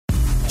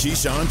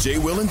Keyshawn, J.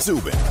 Will, and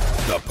Zubin,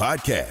 the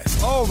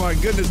podcast. Oh, my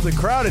goodness. The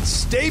crowd at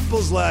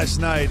Staples last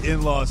night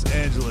in Los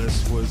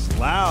Angeles was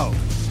loud.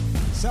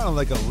 It sounded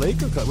like a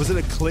Laker crowd. Was it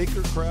a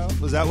Claker crowd?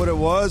 Was that what it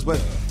was? But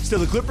still,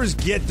 the Clippers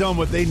get done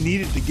what they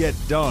needed to get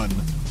done.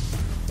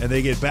 And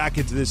they get back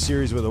into this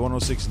series with a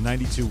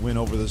 106-92 win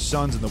over the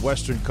Suns in the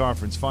Western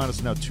Conference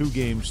Finals. Now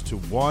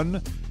 2-1,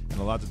 and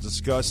a lot to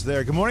discuss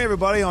there. Good morning,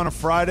 everybody, on a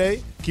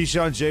Friday.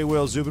 Keyshawn, J.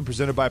 Will, Zubin,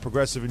 presented by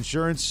Progressive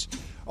Insurance.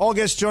 All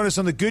guests join us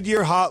on the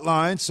Goodyear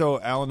Hotline. So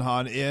Alan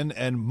Hahn in,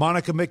 and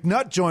Monica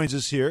McNutt joins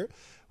us here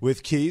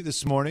with Key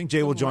this morning.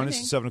 Jay will join us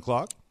at 7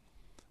 o'clock.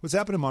 What's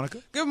happening,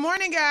 Monica? Good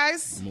morning,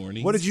 guys. Good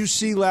morning. What did you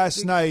see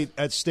last night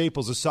at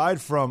Staples,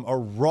 aside from a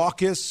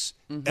raucous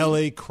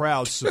L.A.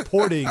 crowd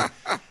supporting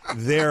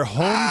their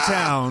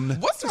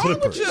hometown What's wrong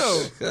Clippers?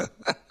 with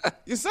you?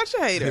 You're such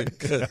a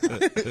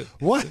hater.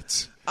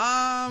 What?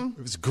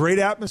 It was great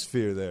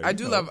atmosphere there. I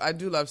do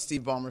love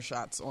Steve Ballmer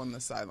shots on the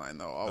sideline,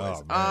 though,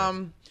 always.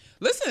 Oh,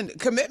 Listen,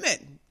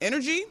 commitment,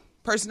 energy,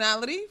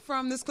 personality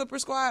from this Clipper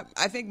squad.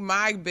 I think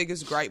my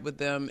biggest gripe with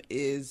them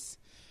is,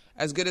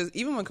 as good as,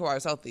 even when Kawhi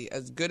was healthy,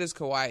 as good as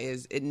Kawhi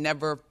is, it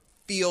never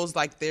feels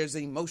like there's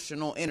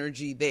emotional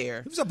energy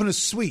there. He was up in a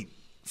suite,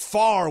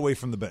 far away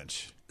from the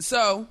bench.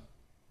 So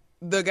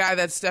the guy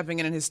that's stepping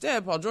in his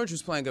stead, Paul George,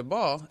 who's playing good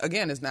ball,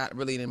 again, is not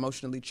really an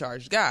emotionally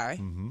charged guy.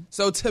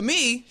 So to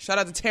me, shout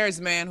out to Terrence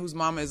Mann, whose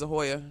mama is a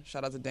Hoya.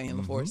 Shout out to Daniel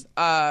LaForce.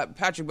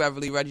 Patrick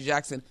Beverly, Reggie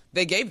Jackson.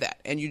 They gave that,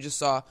 and you just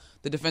saw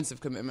the defensive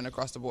commitment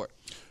across the board.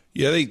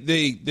 Yeah,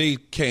 they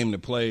came to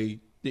play.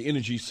 The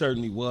energy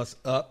certainly was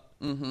up,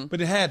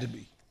 but it had to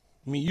be.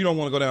 I mean, you don't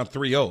want to go down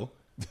 3-0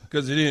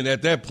 because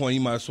at that point,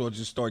 you might as well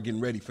just start getting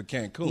ready for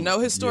Cancun. No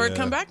historic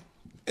comeback?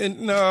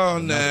 And no,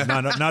 nah.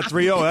 Not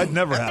 3-0. That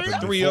never happened.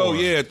 3-0,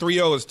 yeah.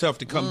 3-0 is tough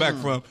to come back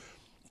from.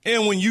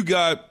 And when you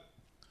got,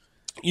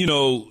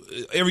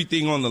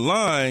 everything on the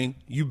line,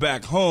 you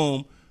back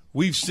home,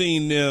 we've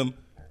seen them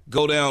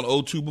go down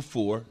 0-2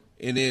 before,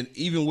 and then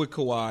even with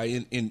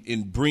Kawhi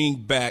and bring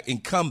back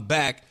and come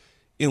back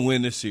and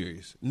win the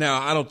series.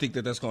 Now, I don't think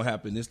that's going to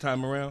happen this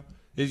time around.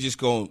 It's just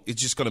going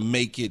to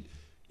make it,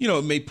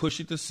 it may push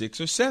it to 6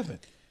 or 7.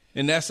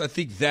 And I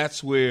think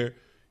that's where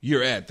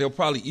you're at. They'll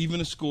probably even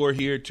the score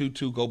here,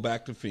 2-2, go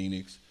back to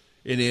Phoenix,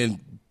 and then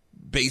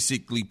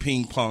basically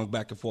ping-pong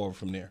back and forward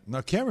from there.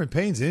 Now, Cameron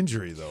Payne's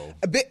injury, though,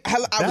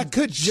 that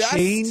could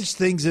change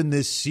things in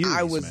this series,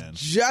 I was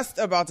just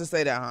about to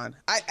say that, Hon.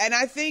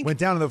 I think went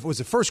down was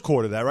the first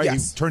quarter of that, right?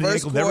 Yes, He turned the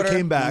ankle, never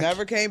came back.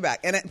 Never came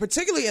back. And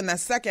particularly in that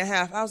second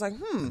half, I was like,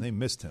 And they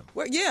missed him.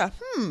 Well, yeah,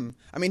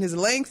 I mean, his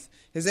length,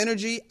 his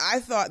energy, I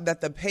thought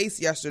that the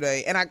pace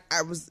yesterday, and I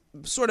was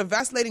sort of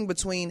vacillating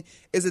between,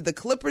 is it the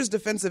Clippers'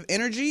 defensive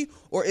energy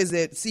or is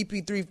it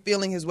CP3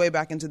 feeling his way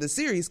back into the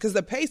series? Because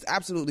the pace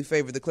absolutely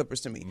favored the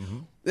Clippers to me.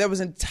 There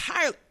was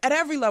at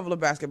every level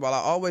of basketball, I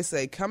always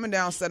say, coming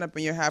down, setting up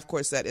in your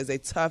half-court set is a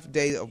tough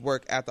day of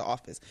work at the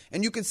office.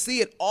 And you could see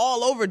it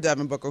all over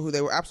Devin Booker, who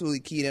they were absolutely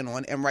keyed in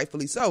on, and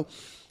rightfully so.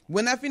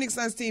 When that Phoenix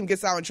Suns team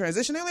gets out in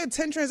transition, they only had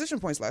 10 transition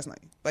points last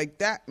night. Like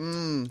that,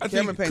 I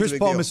think Chris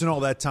Paul missing all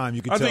that time,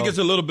 you could tell. I think it's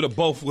a little bit of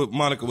both what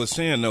Monica was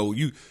saying, though.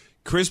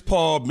 Chris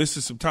Paul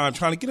missing some time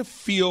trying to get a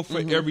feel for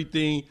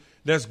everything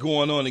that's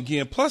going on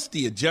again, plus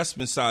the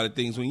adjustment side of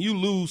things. When you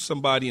lose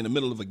somebody in the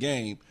middle of a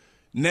game,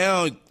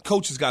 now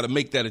coaches got to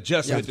make that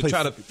adjustment to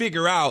try to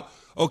figure out,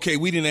 okay,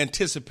 we didn't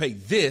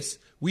anticipate this.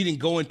 We didn't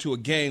go into a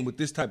game with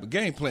this type of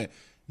game plan.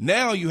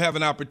 Now you have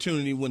an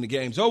opportunity when the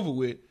game's over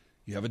with.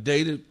 You have a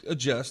day to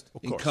adjust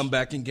and come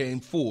back in Game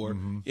 4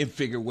 and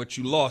figure what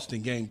you lost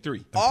in Game 3.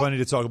 And plenty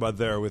to talk about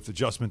there with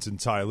adjustments in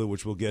Ty Lue,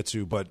 which we'll get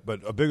to. But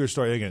a bigger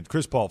story, again,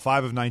 Chris Paul,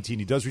 5 of 19.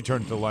 He does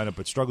return to the lineup,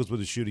 but struggles with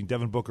his shooting.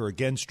 Devin Booker,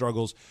 again,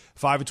 struggles.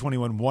 5 of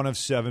 21, 1 of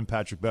 7.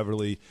 Patrick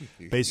Beverly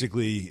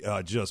basically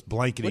just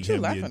blanketing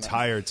him the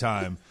entire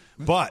time.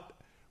 But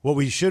what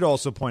we should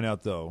also point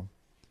out, though,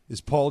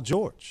 is Paul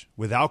George.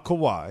 Without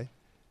Kawhi,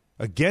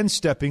 again,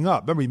 stepping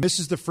up. Remember, he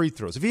misses the free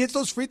throws. If he hits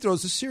those free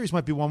throws, the series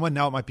might be 1-1.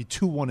 Now it might be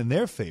 2-1 in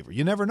their favor.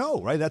 You never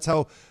know, right? That's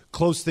how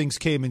close things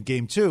came in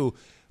Game 2.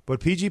 But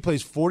PG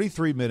plays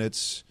 43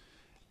 minutes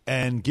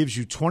and gives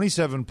you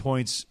 27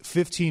 points,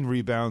 15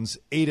 rebounds,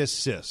 8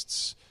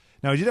 assists.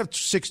 Now, he did have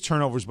 6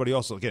 turnovers, but he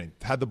also, again,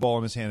 had the ball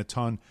in his hand a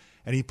ton.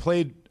 And he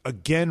played,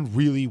 again,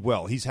 really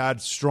well. He's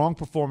had strong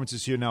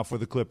performances here now for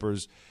the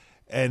Clippers.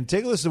 And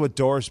take a listen to what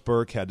Doris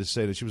Burke had to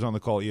say. That she was on the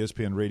call,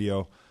 ESPN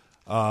Radio,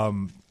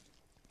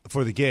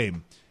 for the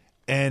game.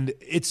 And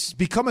it's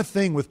become a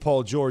thing with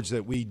Paul George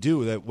that we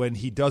do, that when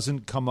he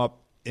doesn't come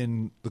up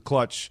in the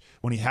clutch,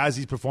 when he has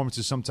these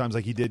performances sometimes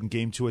like he did in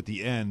Game 2 at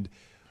the end,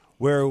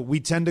 where we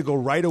tend to go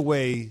right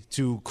away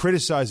to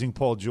criticizing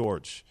Paul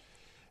George.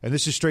 And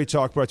this is Straight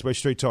Talk, brought to you by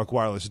Straight Talk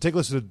Wireless. So take a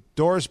listen to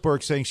Doris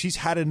Burke saying she's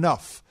had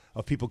enough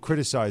of people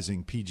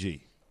criticizing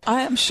PG.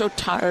 I am so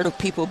tired of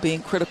people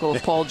being critical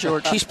of Paul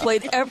George. He's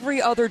played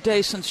every other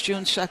day since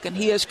June 2nd.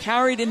 He has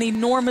carried an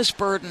enormous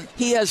burden.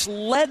 He has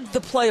led the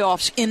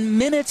playoffs in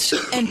minutes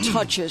and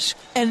touches.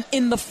 And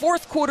in the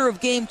fourth quarter of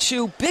Game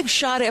 2, big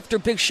shot after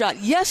big shot.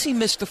 Yes, he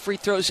missed the free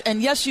throws,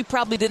 and yes, he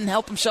probably didn't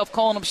help himself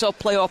calling himself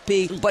playoff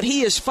P, but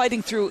he is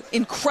fighting through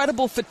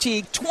incredible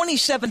fatigue.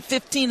 27,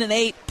 15, and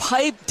 8.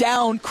 Pipe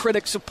down,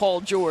 critics of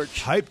Paul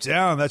George. Pipe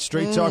down. That's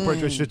straight talk. Right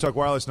there. Straight talk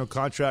wireless. No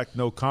contract,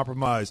 no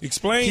compromise.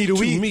 Explain to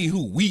me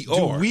who we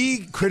are. Do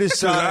we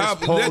criticize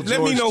Paul George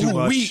let me know too who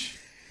much? we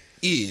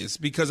is,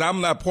 because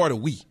I'm not part of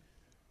we.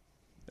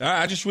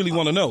 I just really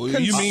want to know.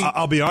 You mean?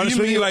 I'll be honest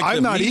with you. Like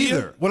I'm not media?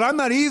 either. Well, I'm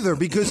not either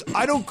because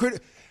I don't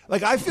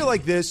like. I feel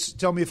like this.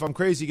 Tell me if I'm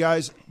crazy,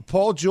 guys.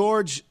 Paul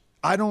George.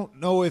 I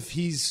don't know if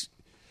he's.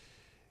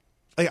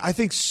 Like, I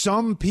think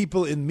some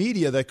people in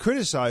media that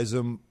criticize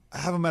him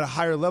have him at a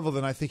higher level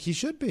than I think he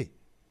should be.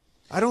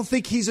 I don't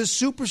think he's a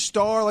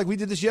superstar like we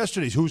did this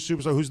yesterday. Who's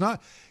superstar? Who's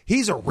not?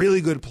 He's a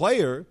really good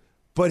player.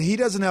 But he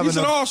doesn't have He's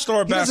enough. He's an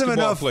all-star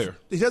basketball player.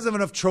 He doesn't have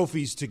enough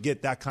trophies to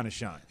get that kind of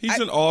shine. He's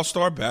an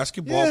all-star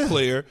basketball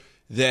player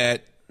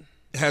that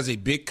has a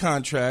big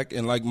contract,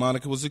 and like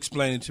Monica was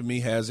explaining to me,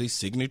 has a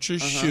signature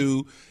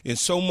shoe, and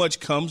so much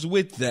comes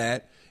with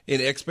that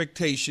and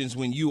expectations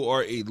when you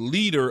are a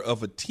leader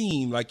of a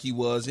team like he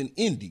was in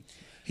Indy.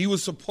 He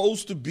was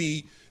supposed to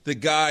be the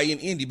guy in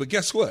Indy, but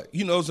guess what?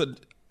 You know,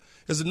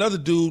 there's another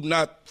dude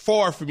not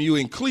far from you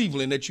in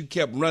Cleveland that you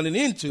kept running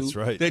into. That's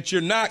right. That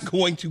you're not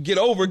going to get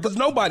over because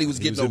nobody was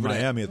getting over in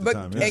Miami that. at the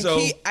time. Yeah. And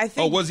So, I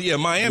think, was he in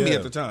Miami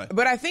at the time?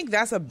 But I think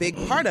that's a big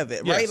part of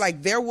it, right? Yes.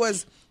 Like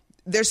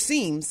there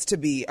seems to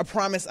be a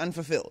promise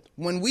unfulfilled.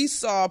 When we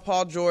saw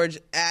Paul George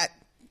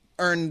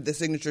earn the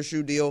signature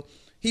shoe deal,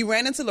 he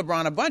ran into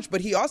LeBron a bunch, but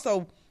he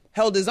also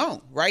held his own,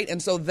 right?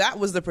 And so that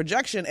was the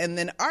projection. And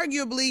then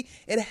arguably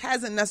it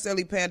hasn't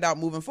necessarily panned out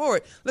moving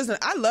forward. Listen,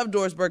 I love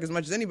Doris Burke as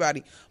much as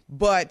anybody,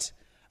 but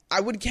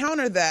I would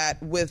counter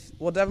that with,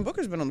 well, Devin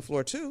Booker's been on the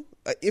floor too.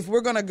 If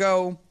we're going to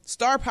go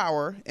star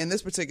power in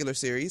this particular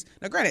series,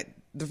 now granted,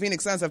 the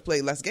Phoenix Suns have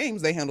played less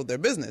games. They handled their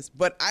business.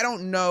 But I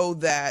don't know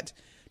that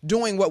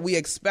doing what we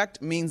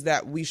expect means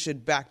that we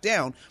should back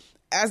down.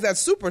 As that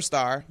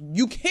superstar,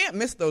 you can't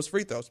miss those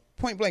free throws,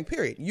 point blank,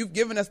 period. You've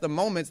given us the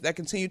moments that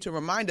continue to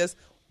remind us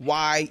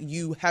why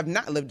you have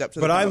not lived up to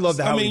the But I promise.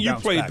 love how you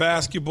played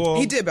basketball.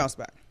 He did bounce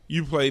back.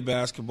 You played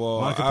basketball.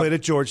 Monica played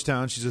at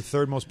Georgetown. She's the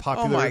third most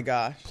popular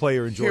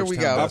player in Georgetown. Here we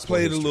go. I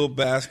played a little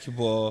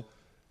basketball,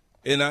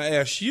 and I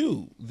asked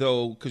you,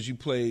 though, because you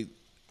played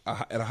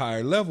at a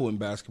higher level in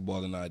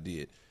basketball than I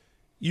did.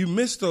 You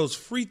missed those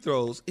free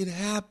throws. It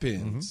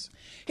happens.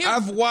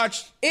 I've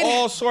watched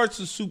all sorts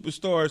of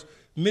superstars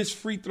miss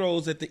free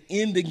throws at the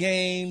end of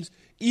games,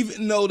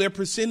 even though their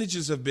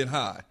percentages have been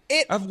high.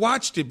 I've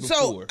watched it before.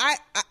 So, I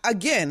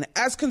again,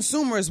 as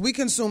consumers, we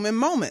consume in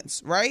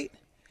moments, right?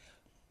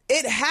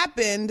 It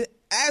happened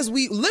as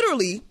we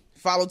literally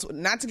followed,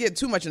 not to get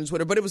too much into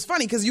Twitter, but it was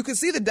funny because you could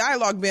see the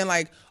dialogue being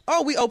like,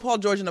 oh, we owe Paul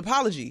George an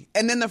apology.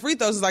 And then the free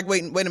throws is like,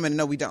 wait a minute,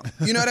 no, we don't.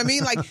 You know what I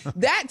mean? Like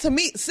that, to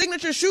me,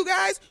 signature shoe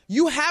guys,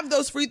 you have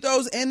those free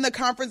throws in the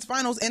conference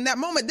finals in that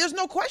moment. There's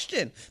no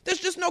question. There's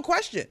just no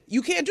question.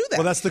 You can't do that.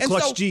 Well, that's the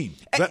clutch gene.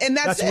 And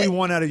that's what we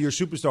want out of your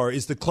superstar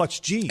is the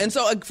clutch gene. And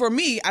so for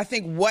me, I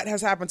think what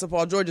has happened to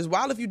Paul George is,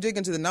 while if you dig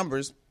into the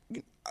numbers,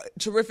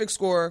 terrific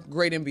scorer,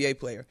 great NBA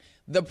player.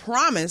 The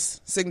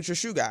promise, signature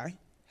shoe guy,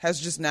 has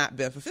just not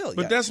been fulfilled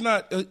But yet. that's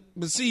not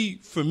but see,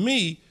 for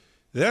me,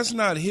 that's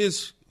not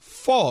his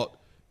fault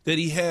that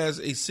he has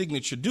a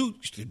signature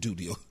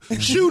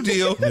shoe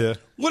deal. Yeah.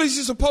 What is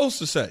he supposed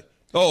to say?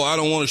 Oh, I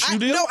don't want a shoe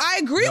deal? No, I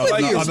agree with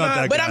you. I'm not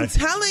that but guy. I'm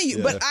telling you,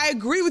 Yeah. but I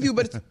agree with you.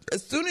 But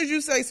as soon as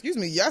you say, excuse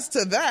me, yes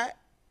to that,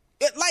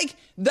 like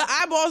the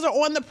eyeballs are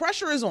on, the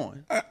pressure is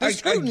on. I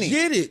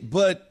get it,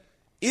 but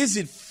is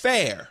it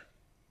fair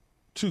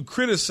to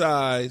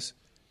criticize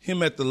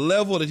him at the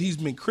level that he's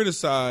been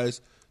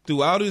criticized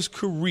throughout his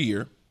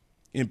career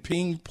in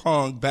ping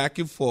pong back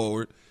and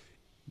forward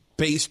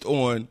based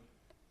on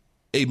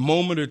a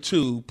moment or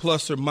two,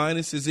 plus or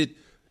minus?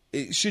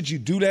 Should you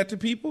do that to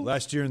people?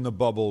 Last year in the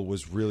bubble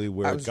was really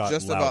where I it was got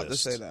just loudest. about to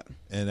say that.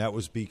 And that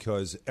was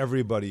because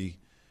everybody,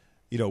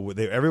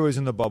 everybody's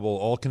in the bubble,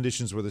 all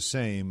conditions were the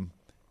same,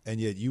 and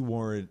yet you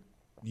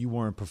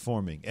weren't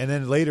performing. And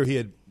then later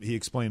he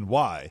explained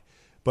why.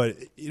 But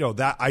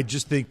that I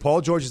just think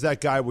Paul George is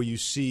that guy where you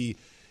see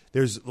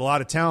there's a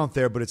lot of talent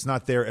there, but it's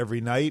not there every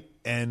night,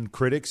 and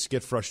critics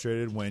get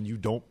frustrated when you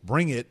don't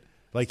bring it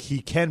like he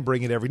can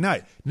bring it every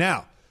night.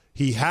 Now,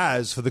 he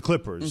has for the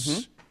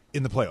Clippers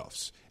in the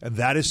playoffs, and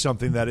that is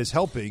something that is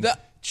helping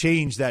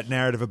change that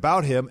narrative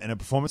about him. And a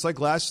performance like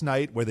last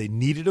night where they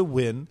needed a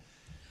win,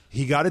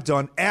 he got it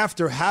done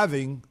after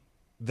having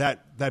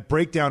that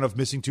breakdown of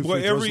missing two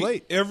free throws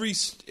late.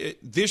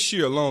 This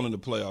year alone in the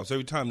playoffs,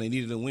 every time they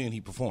needed a win, he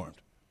performed.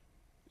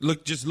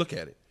 Just look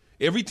at it.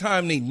 Every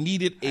time they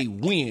needed a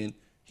win,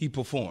 he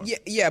performed.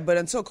 Yeah, but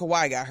until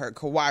Kawhi got hurt,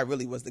 Kawhi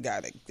really was the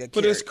guy that But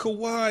carried. it's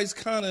Kawhi's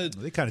kind of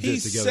They kinda did it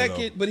he's together,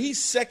 second, though. but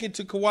he's second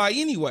to Kawhi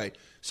anyway.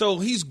 So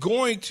he's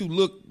going to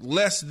look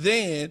less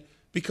than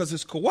because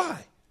it's Kawhi.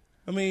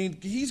 I mean,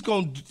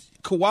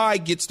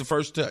 Kawhi gets the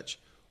first touch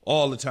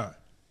all the time.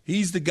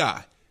 He's the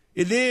guy.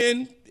 And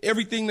then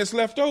everything that's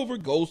left over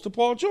goes to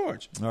Paul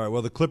George. All right,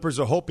 well, the Clippers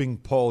are hoping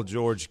Paul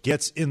George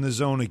gets in the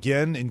zone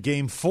again in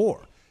Game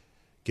 4.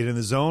 Get in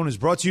the Zone is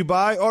brought to you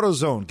by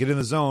AutoZone. Get in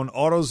the zone,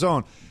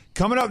 AutoZone.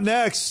 Coming up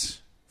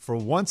next, for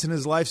once in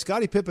his life,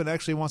 Scottie Pippen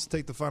actually wants to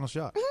take the final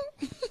shot.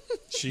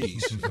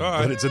 Jeez. All But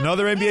right. it's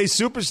another NBA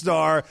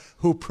superstar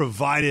who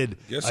provided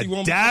Guess a he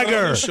won't be on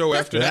dagger. the show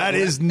after that That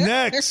is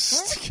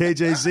next.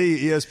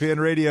 KJZ, ESPN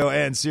Radio,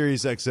 and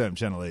Sirius XM,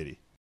 Channel 80.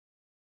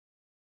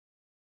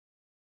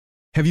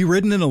 Have you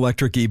ridden an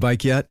electric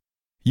e-bike yet?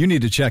 You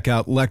need to check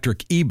out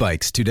Electric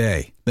E-Bikes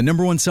today, the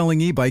 #1 selling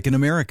e-bike in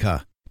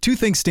America. 2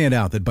 things stand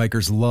out that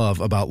bikers love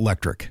about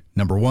Electric.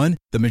 Number 1,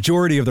 the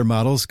majority of their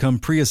models come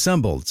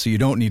pre-assembled, so you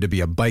don't need to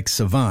be a bike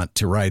savant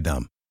to ride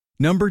them.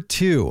 Number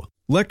 2,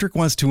 Electric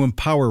wants to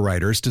empower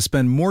riders to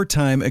spend more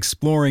time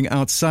exploring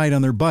outside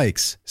on their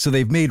bikes, so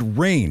they've made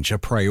range a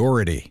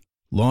priority.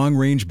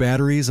 Long-range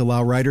batteries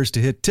allow riders to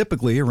hit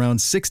typically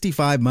around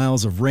 65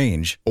 miles of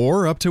range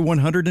or up to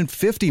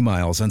 150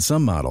 miles on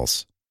some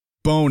models.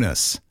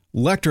 Bonus,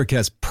 Electric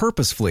has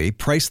purposefully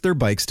priced their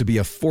bikes to be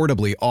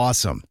affordably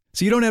awesome,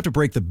 so you don't have to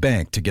break the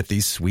bank to get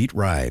these sweet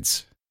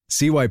rides.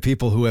 See why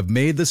people who have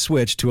made the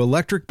switch to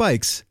electric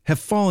bikes have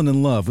fallen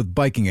in love with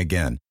biking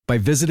again by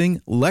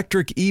visiting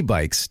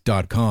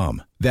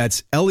lectricebikes.com.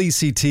 That's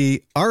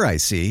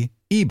LECTRIC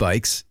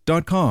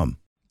ebikes.com.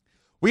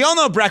 We all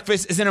know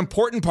breakfast is an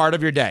important part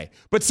of your day,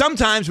 but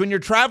sometimes when you're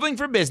traveling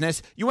for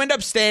business, you end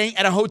up staying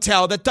at a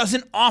hotel that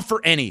doesn't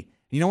offer any.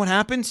 You know what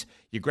happens?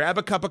 You grab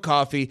a cup of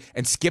coffee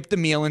and skip the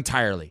meal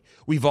entirely.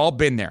 We've all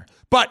been there.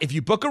 But if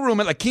you book a room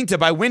at La Quinta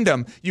by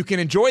Wyndham, you can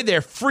enjoy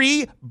their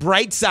free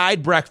Bright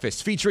Side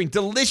breakfast featuring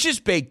delicious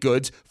baked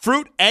goods,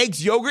 fruit,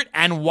 eggs, yogurt,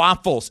 and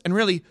waffles. And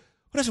really,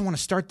 who doesn't want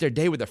to start their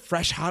day with a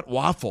fresh, hot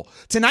waffle?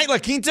 Tonight, La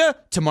Quinta,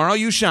 tomorrow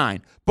you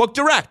shine. Book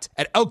direct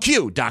at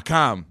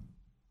lq.com.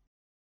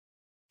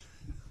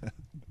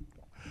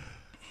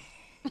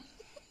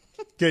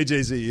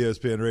 KJZ,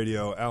 ESPN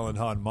Radio, Alan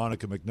Hahn,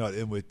 Monica McNutt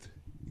in with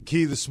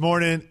Key this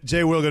morning.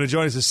 Jay Will going to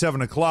join us at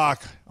 7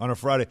 o'clock on a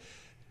Friday.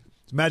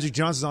 Magic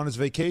Johnson's on his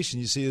vacation.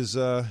 You see his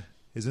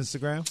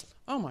Instagram?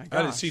 Oh my god!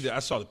 I didn't see that. I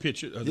saw the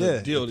picture of the Yeah,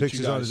 deal the that you pictures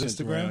guys on his sent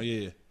Instagram? around.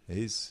 Yeah.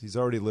 He's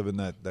already living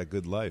that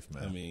good life,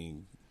 man. I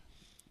mean,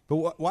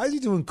 but why is he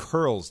doing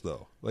curls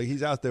though? Like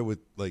he's out there with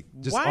like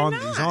just Why on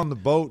not? he's on the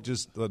boat,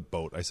 just a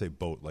boat. I say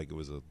boat like it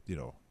was a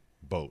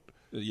boat.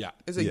 yeah.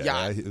 It's a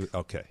yacht.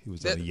 Okay, he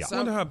was That on a yacht. I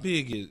wonder how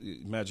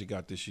big Magic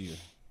got this year.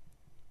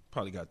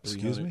 Probably got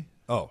 300. Excuse me?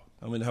 Oh,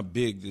 I mean, how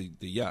big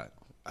the yacht?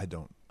 I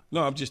don't.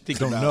 No, I'm just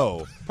thinking. Don't about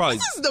know. Probably.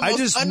 This is the I most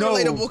just know-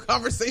 unrelatable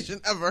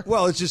conversation ever.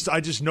 Well, it's just I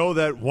just know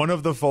that one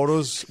of the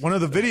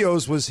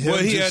videos was him.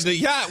 Well, he just, had the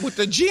yacht with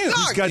the gym.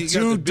 he's got He two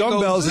the big old-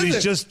 dumbbells and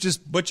he's Listen,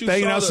 just but you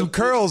banging saw out the- some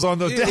curls on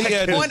the Yeah, he deck.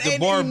 had On the an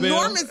barbell.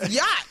 enormous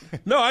yacht.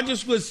 No, I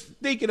just was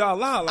thinking out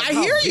loud. Like, I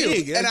how hear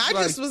big? you, and It's I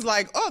like- just was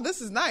like, "Oh,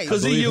 this is nice."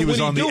 Because believe he was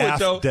when on he the do it aft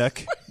though.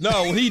 deck.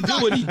 No, when he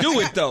do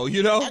it though.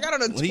 You know. I got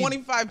on a When he-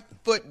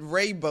 25-foot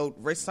Ray boat,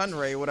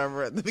 Sunray,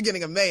 whatever, at the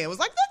beginning of May. It was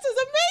like, "This is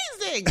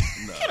amazing."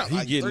 He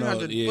like getting on.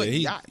 300 Yeah, foot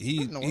yacht. he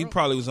What in the he world?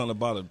 probably was on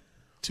about a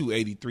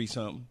 283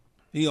 something.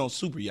 He on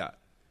super yacht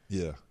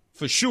Yeah,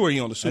 for sure. He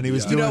on the super and he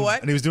was yacht. doing know what?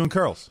 and he was doing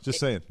curls. Just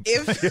saying,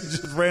 If-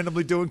 just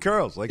randomly doing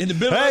curls, like In the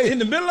middle- hey, in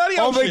the middle of the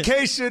on ocean.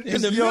 vacation,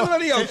 In the you know, middle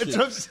of the ocean. That's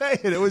what I'm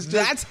saying. It was just,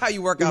 That's how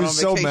you work it out was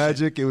on so vacation.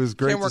 magic. It was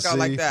great Can't work to out see.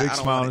 like that. Big I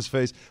don't smile on want his it.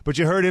 face. But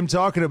you heard him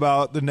talking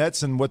about the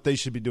Nets and what they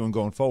should be doing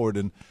going forward,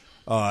 and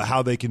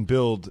how they can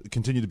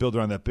continue to build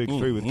around that big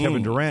three with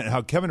Kevin Durant, and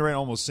how Kevin Durant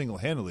almost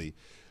single-handedly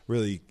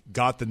really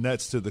got the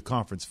Nets to the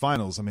conference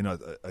finals. I mean,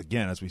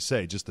 again, as we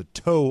say, just a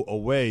toe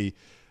away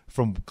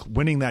from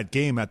winning that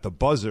game at the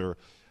buzzer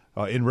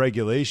in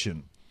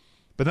regulation.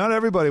 But not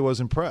everybody was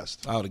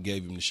impressed. I would have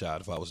gave him the shot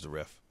if I was the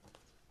ref.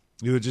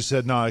 You would just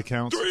said, no, it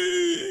counts.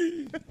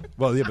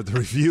 Well, yeah, but the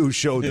review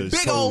showed that his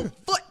Big old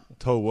foot.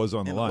 toe was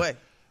on the In the line. way.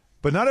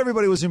 But not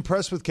everybody was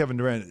impressed with Kevin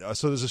Durant.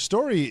 So there's a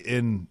story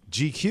in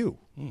GQ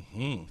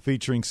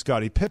featuring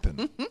Scottie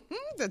Pippen.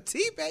 The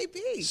T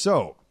baby.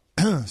 So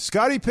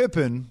Scottie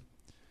Pippen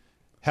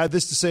had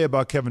this to say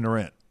about Kevin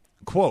Durant.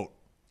 Quote,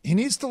 he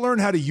needs to learn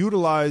how to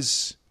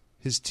utilize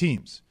his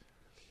teams.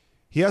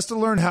 He has to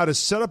learn how to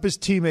set up his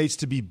teammates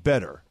to be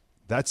better.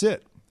 That's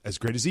it. As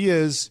great as he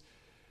is,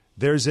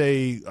 there's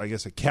a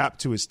cap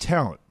to his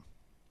talent.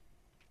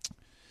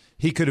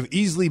 He could have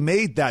easily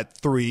made that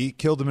three,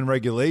 killed him in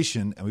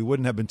regulation, and we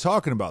wouldn't have been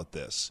talking about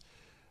this.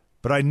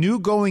 But I knew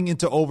going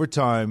into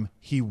overtime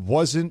he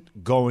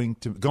wasn't going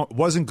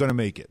to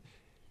make it.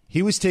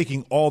 He was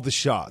taking all the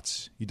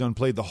shots. You done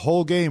played the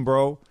whole game,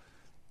 bro,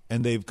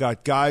 and they've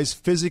got guys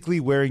physically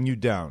wearing you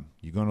down.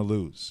 You're going to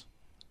lose.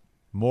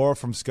 More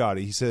from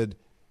Scottie. He said,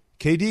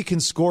 KD can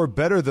score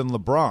better than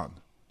LeBron.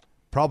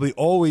 Probably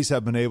always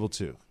have been able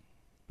to.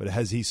 But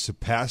has he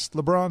surpassed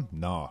LeBron?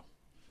 No.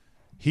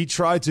 He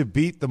tried to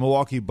beat the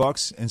Milwaukee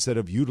Bucks instead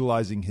of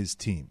utilizing his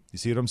team. You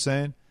see what I'm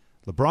saying?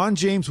 LeBron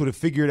James would have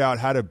figured out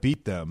how to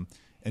beat them,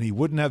 and he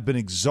wouldn't have been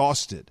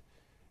exhausted.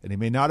 And he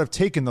may not have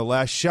taken the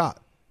last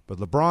shot. But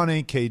LeBron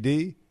ain't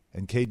KD,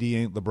 and KD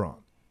ain't LeBron.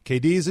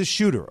 KD is a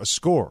shooter, a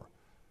scorer,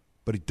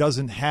 but he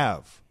doesn't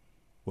have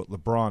what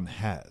LeBron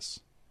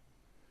has.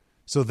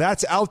 So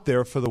that's out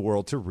there for the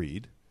world to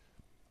read.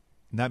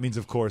 And that means,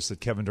 of course, that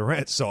Kevin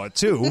Durant saw it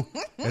too.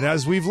 And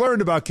as we've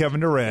learned about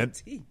Kevin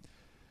Durant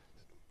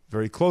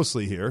very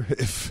closely here,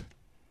 if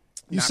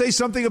you say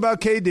something about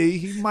KD,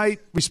 he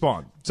might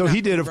respond. So he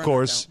did, of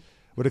course,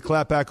 with a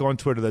clapback on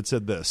Twitter that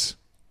said this.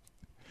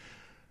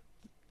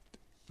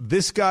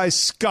 This guy,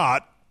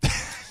 Scott.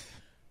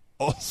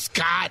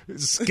 Scott.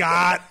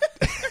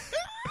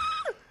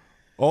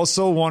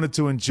 Also wanted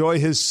to enjoy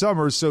his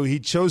summer, so he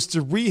chose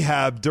to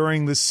rehab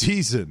during the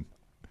season.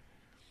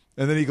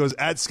 And then he goes,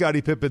 at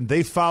Scottie Pippen,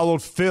 they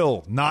followed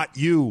Phil, not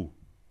you.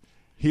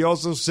 He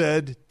also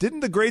said, didn't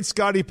the great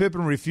Scottie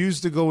Pippen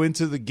refuse to go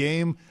into the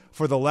game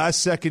for the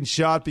last second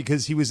shot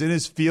because he was in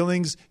his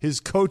feelings? His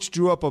coach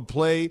drew up a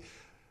play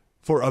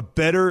for a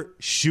better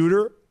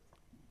shooter.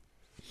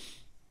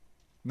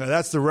 Now,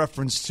 that's the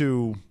reference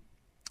to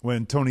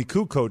when Tony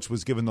Kukoc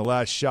was given the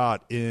last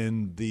shot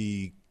in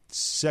the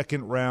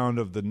second round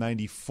of the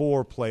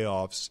 94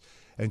 playoffs,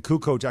 and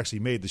Kukoc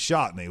actually made the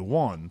shot, and they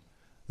won.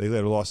 They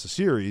later lost the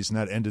series, and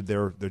that ended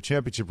their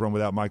championship run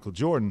without Michael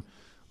Jordan.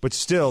 But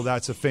still,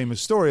 that's a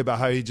famous story about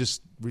how he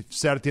just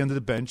sat at the end of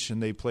the bench,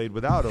 and they played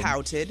without him.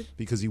 Pouted.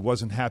 Because he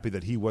wasn't happy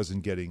that he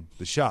wasn't getting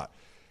the shot.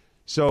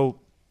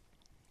 So,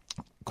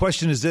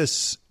 question is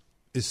this,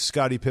 is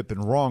Scottie Pippen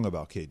wrong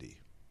about KD?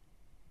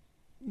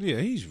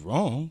 Yeah, he's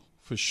wrong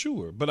for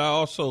sure. But I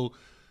also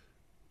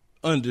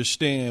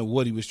understand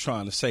what he was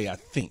trying to say, I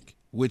think,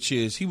 which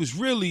is he was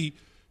really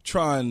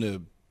trying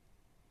to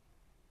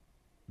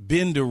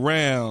bend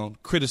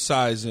around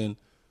criticizing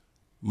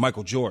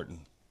Michael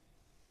Jordan.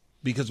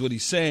 Because what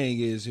he's saying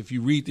is, if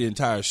you read the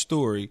entire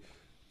story,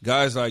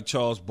 guys like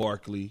Charles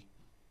Barkley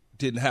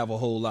didn't have a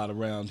whole lot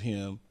around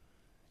him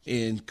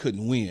and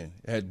couldn't win.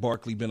 Had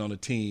Barkley been on the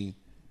team,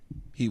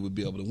 he would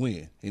be able to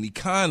win. And he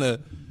kind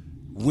of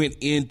went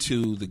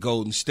into the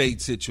Golden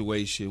State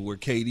situation where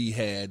KD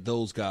had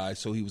those guys,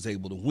 so he was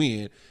able to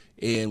win.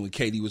 And when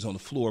KD was on the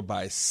floor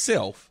by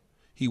himself,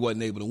 he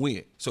wasn't able to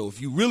win. So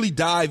if you really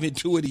dive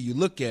into it and you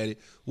look at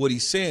it, what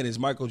he's saying is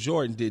Michael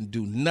Jordan didn't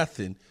do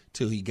nothing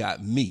till he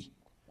got me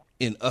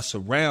and us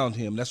around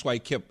him. That's why he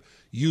kept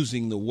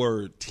using the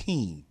word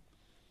team.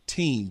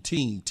 Team.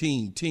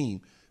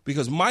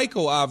 Because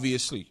Michael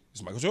obviously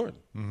is Michael Jordan.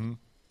 Mm-hmm.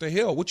 The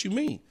hell, what you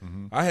mean?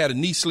 Mm-hmm. I had a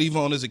knee sleeve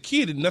on as a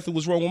kid and nothing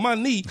was wrong with my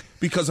knee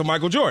because of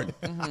Michael Jordan,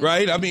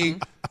 right? I mean,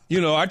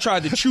 I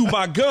tried to chew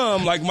my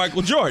gum like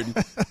Michael Jordan,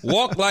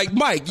 walk like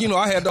Mike.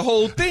 I had the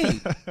whole thing.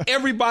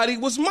 Everybody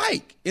was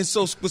Mike. And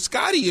so what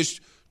Scottie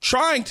is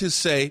trying to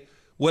say,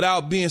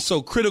 without being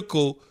so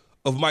critical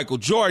of Michael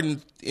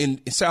Jordan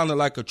and sounding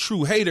like a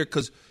true hater,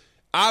 because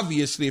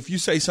obviously if you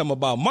say something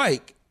about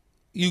Mike,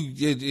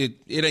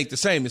 it ain't the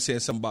same as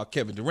saying something about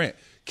Kevin Durant.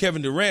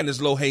 Kevin Durant is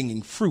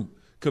low-hanging fruit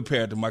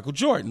compared to Michael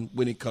Jordan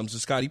when it comes to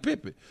Scottie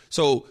Pippen.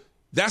 So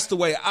that's the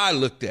way I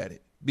looked at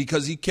it,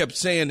 because he kept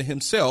saying to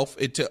himself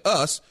and to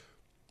us,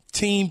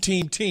 team.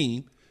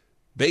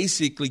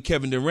 Basically,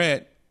 Kevin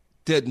Durant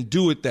didn't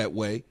do it that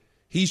way.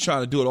 He's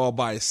trying to do it all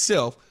by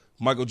himself.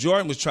 Michael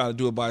Jordan was trying to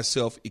do it by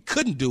himself. He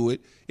couldn't do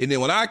it. And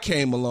then when I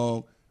came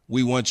along,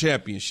 we won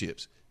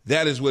championships.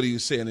 That is what he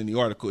was saying in the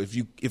article, if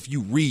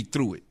you read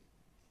through it.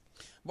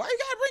 Why you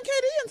got to bring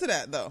KD into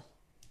that, though?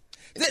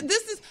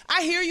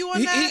 I hear you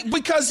on that.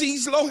 Because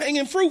he's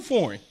low-hanging fruit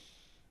for him.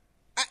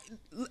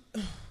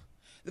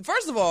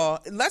 First of all,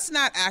 let's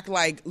not act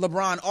like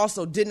LeBron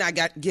also did not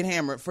get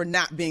hammered for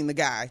not being the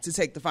guy to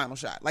take the final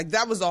shot. Like,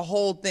 that was a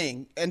whole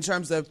thing in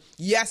terms of,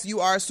 yes, you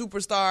are a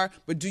superstar,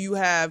 but do you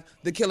have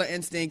the killer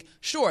instinct?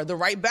 Sure, the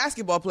right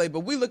basketball play,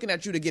 but we're looking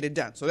at you to get it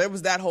done. So there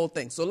was that whole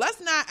thing. So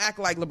let's not act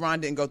like LeBron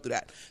didn't go through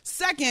that.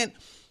 Second,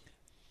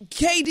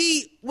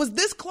 KD was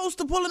this close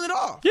to pulling it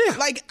off. Yeah.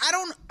 Like,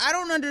 I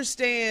don't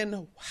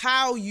understand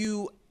how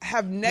you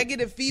have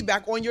negative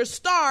feedback on your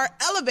star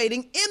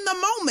elevating in the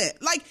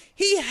moment. Like,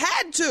 he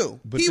had to.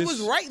 He was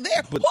right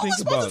there. Who was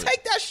supposed to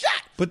take that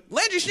shot?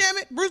 Landry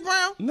Shamet? Bruce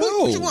Brown?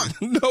 No. Who you want?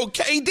 No,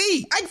 KD.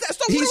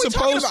 So what are we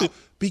talking about?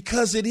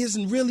 Because it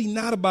isn't really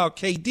not about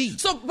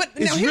KD.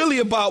 It's really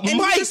about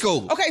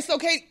Michael.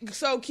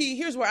 So Key,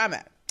 here's where I'm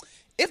at.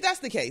 If that's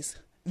the case,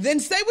 then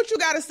say what you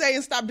got to say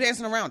and stop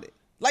dancing around it.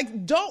 Like,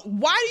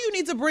 why do you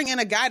need to bring in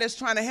a guy that's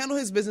trying to handle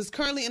his business,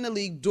 currently in the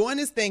league, doing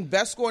his thing,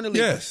 best scorer in the league?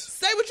 Yes.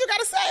 Say what you got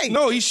to say.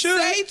 No, he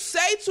should.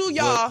 Say to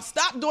y'all,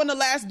 stop doing the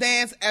last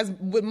dance as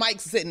with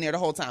Mike sitting there the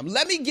whole time.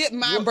 Let me get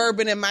my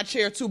bourbon in my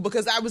chair, too,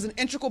 because I was an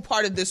integral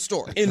part of this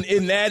story.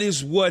 And that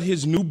is what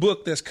his new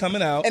book that's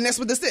coming out. And that's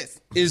what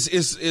this is.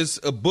 Is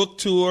a book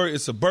tour.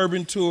 It's a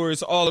bourbon tour.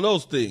 It's all of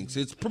those things.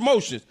 It's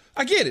promotions.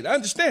 I get it. I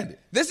understand it.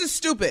 This is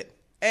stupid,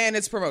 and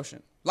it's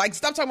promotion. Like,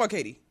 stop talking about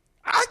Katie.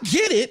 I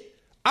get it.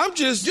 I'm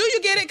just. Do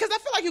you get it? Because I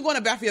feel like you're going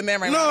to bat for your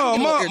man right now.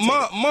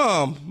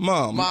 No,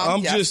 Mom.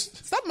 I'm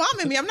just. Stop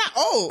momming me. I'm not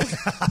old.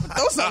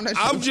 Throw something at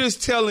you. I'm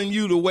just telling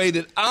you the way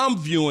that I'm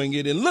viewing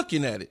it and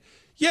looking at it.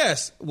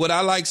 Yes, would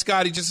I like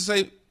Scotty just to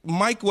say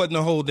Mike wasn't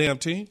the whole damn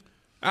team?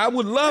 I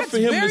would love for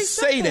him to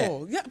say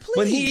that. Yeah, please.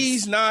 But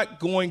he's not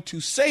going to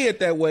say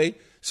it that way.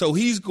 So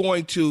he's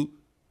going to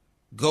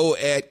go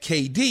at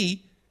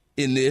KD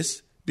in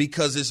this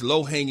because it's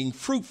low-hanging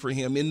fruit for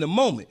him in the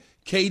moment.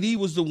 KD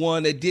was the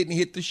one that didn't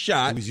hit the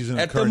shot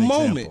at the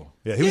moment. Example.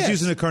 Yeah, he was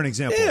using a current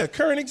example. Yeah,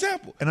 current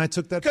example. And I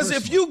took that because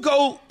if you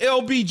go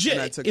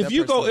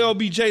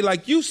LBJ,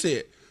 like you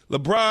said,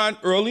 LeBron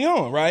early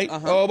on, right?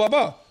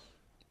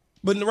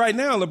 But right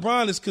now,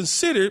 LeBron is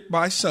considered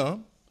by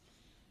some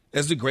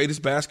as the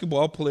greatest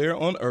basketball player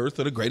on earth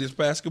or the greatest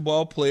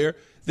basketball player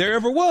there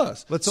ever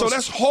was.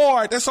 That's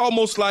hard. That's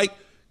almost like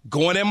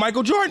going at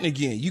Michael Jordan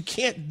again. You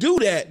can't do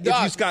that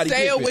if you Scottie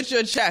Pippen. Say it with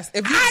your chest.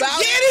 If you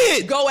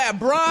get it. Go at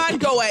Bron,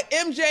 go at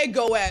MJ,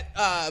 go at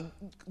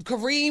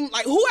Kareem.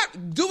 Like,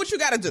 do what you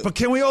got to do. But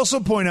can we also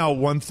point out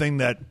one thing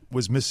that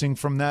was missing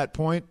from that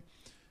point?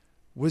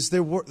 Was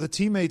the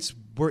teammates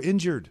were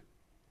injured.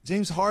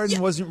 James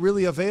Harden wasn't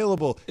really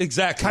available.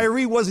 Exactly.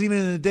 Kyrie wasn't even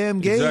in the damn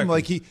game.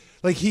 Exactly.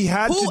 He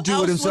had to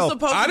do it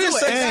himself. I didn't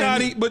say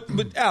Scotty,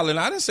 but Alan,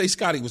 I didn't say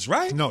Scotty was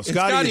right. No,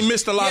 Scotty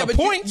missed a lot of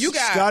points.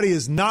 Scotty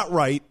is not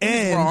right.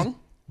 And wrong.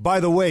 By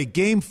the way,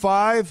 Game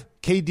 5,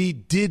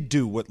 KD did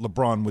do what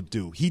LeBron would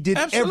do. He did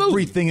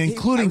everything,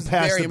 including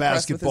pass the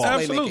basketball.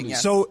 Absolutely.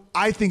 So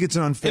I think it's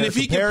an unfair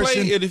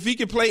comparison. If he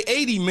can play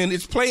 80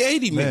 minutes, play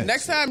 80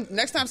 minutes.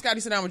 Next time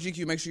Scotty sit down with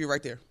GQ, make sure you're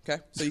right there,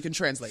 okay? So you can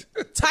translate.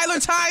 Tyler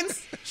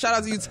Tynes, shout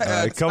out to you. All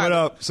right, coming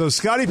up. So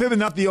Scottie Pippen,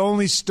 not the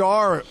only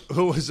star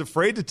who was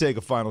afraid to take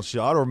a final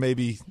shot, or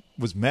maybe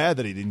was mad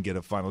that he didn't get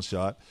a final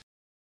shot.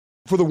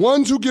 For the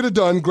ones who get it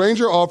done,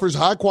 Grainger offers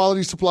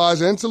high-quality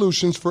supplies and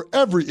solutions for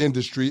every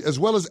industry, as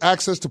well as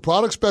access to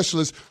product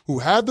specialists who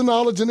have the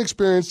knowledge and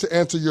experience to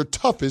answer your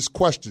toughest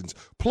questions.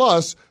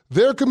 Plus,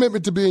 their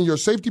commitment to being your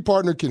safety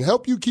partner can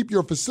help you keep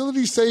your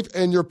facility safe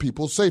and your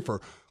people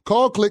safer.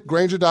 Call, click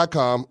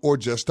Grainger.com, or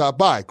just stop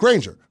by.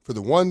 Grainger, for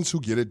the ones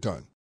who get it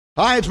done.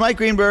 Hi, it's Mike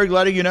Greenberg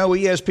letting you know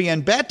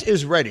ESPN Bet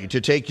is ready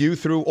to take you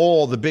through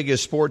all the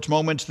biggest sports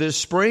moments this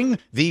spring.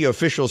 The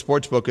official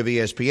sportsbook of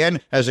ESPN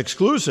has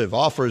exclusive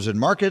offers and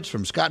markets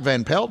from Scott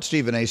Van Pelt,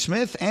 Stephen A.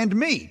 Smith, and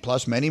me,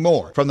 plus many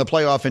more. From the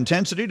playoff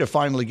intensity to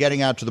finally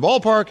getting out to the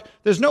ballpark,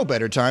 there's no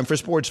better time for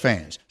sports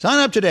fans. Sign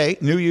up today.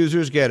 New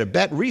users get a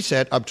bet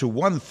reset up to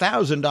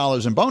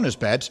 $1,000 in bonus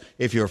bets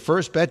if your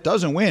first bet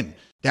doesn't win.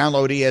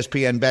 Download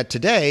ESPN Bet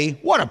today.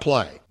 What a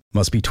play.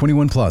 Must be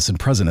 21 plus and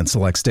present in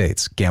select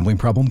states. Gambling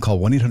problem? Call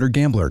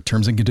 1-800-GAMBLER.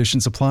 Terms and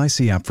conditions apply.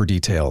 See app for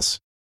details.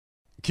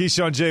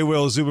 Keyshawn, J.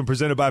 Will, Zubin,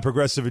 presented by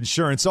Progressive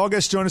Insurance. All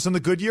guests join us on the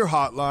Goodyear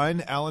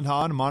Hotline. Alan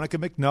Hahn, Monica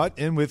McNutt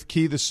in with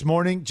Key this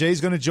morning. Jay's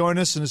going to join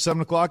us in the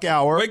 7 o'clock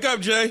hour. Wake up,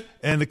 Jay.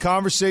 And the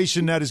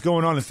conversation that is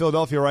going on in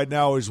Philadelphia right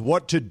now is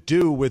what to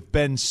do with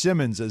Ben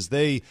Simmons as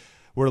they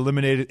were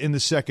eliminated in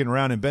the second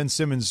round. And Ben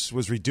Simmons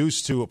was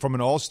reduced from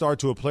an all-star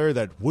to a player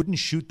that wouldn't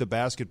shoot the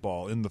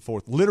basketball in the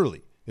fourth,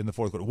 literally. In the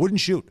fourth quarter. Wouldn't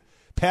shoot.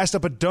 Passed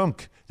up a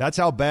dunk. That's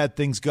how bad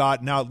things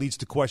got. Now it leads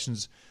to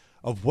questions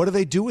of what do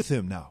they do with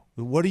him now?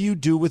 What do you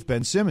do with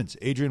Ben Simmons?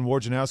 Adrian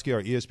Wojnarowski,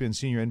 our ESPN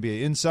senior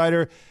NBA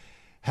insider,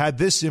 had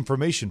this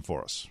information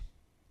for us.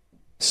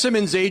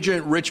 Simmons'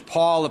 agent, Rich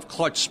Paul of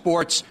Clutch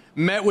Sports,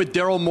 met with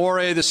Daryl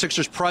Morey, the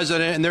Sixers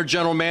president, and their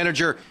general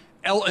manager,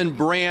 Elton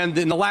Brand,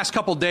 in the last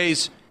couple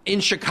days in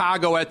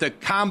Chicago at the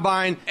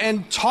Combine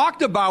and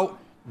talked about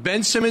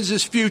Ben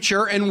Simmons'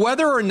 future and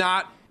whether or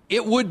not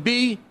it would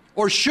be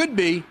or should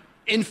be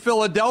in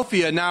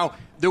Philadelphia. Now,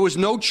 there was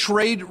no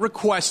trade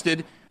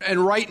requested,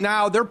 and right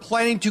now they're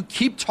planning to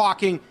keep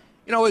talking,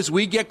 as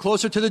we get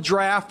closer to the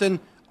draft and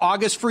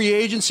August free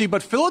agency.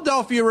 But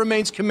Philadelphia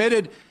remains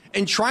committed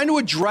in trying to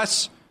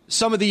address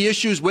some of the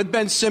issues with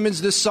Ben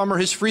Simmons this summer,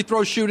 his free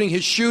throw shooting,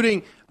 his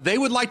shooting. They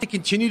would like to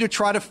continue to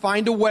try to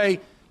find a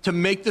way to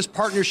make this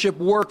partnership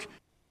work.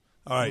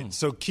 All right,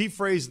 so key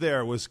phrase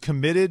there was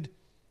committed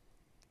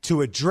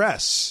to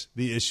address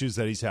the issues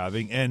that he's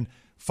having and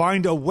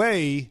find a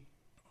way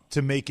to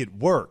make it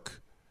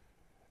work.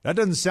 That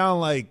doesn't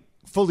sound like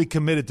fully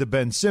committed to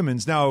Ben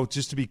Simmons. Now,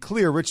 just to be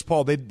clear, Rich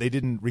Paul, they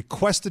didn't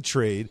request a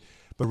trade,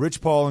 but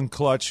Rich Paul and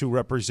Clutch, who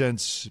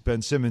represents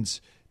Ben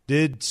Simmons,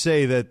 did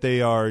say that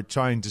they are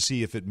trying to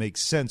see if it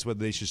makes sense, whether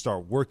they should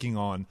start working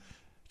on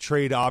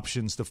trade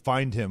options to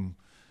find him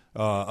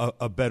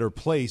a better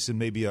place and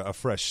maybe a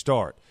fresh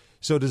start.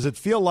 So does it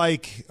feel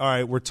like, all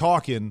right, we're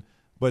talking,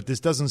 but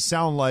this doesn't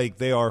sound like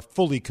they are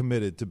fully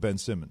committed to Ben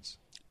Simmons?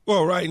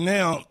 Well, right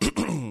now,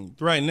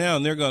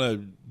 they're going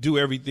to do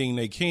everything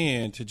they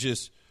can to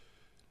just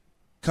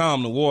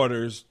calm the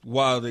waters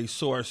while they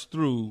source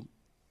through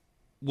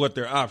what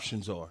their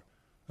options are.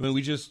 I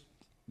mean,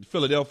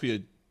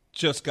 Philadelphia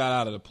just got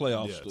out of the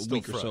playoffs a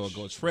week or so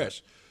ago. It's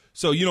fresh.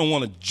 So you don't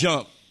want to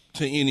jump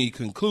to any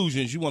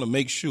conclusions. You want to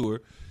make sure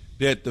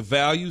that the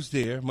value's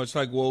there, much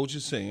like Woj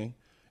is saying,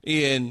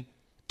 and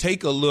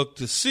take a look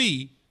to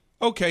see,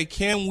 okay,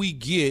 can we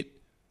get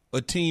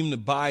a team to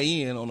buy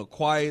in on a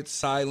quiet,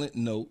 silent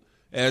note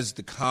as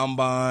the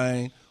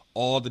combine,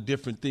 all the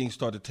different things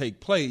start to take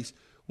place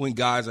when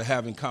guys are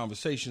having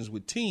conversations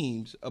with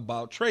teams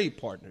about trade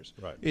partners.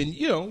 Right. And,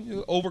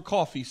 over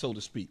coffee, so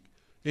to speak.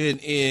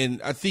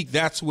 And I think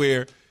that's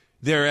where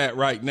they're at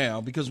right now,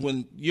 because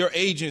when your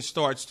agent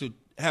starts to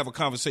have a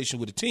conversation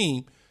with a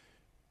team,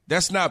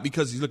 that's not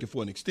because he's looking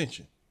for an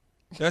extension.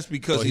 That's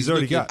because he's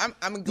already got.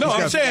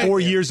 I'm saying 4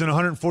 years and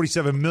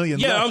 $147 million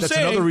left. That's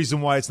another reason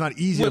why it's not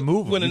easy to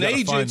move him. When an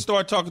agent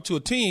start talking to a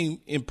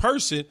team in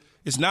person,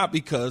 it's not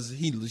because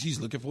he's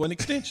looking for an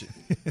extension.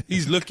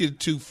 He's looking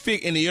to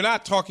and you're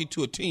not talking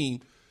to a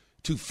team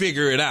to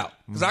figure it out,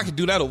 because I can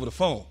do that over the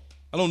phone.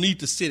 I don't need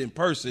to sit in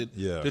person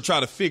to try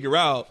to figure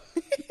out.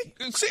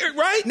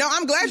 Right? No,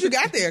 I'm glad you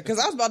got there, because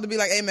I was about to be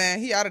like, hey, man,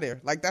 he out of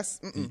there. Like, that's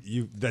 –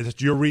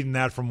 You're reading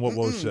that from what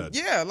Woj said.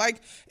 Yeah,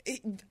 like,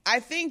 I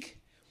think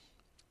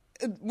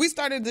we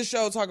started this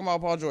show talking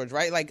about Paul George,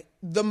 right? Like,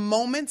 the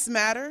moments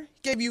matter.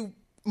 He gave you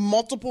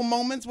multiple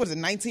moments. What is it,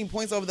 19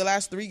 points over the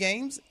last 3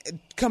 games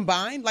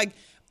combined? Like,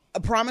 a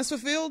promise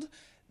fulfilled.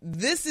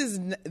 This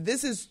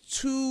is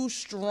too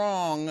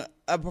strong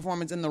a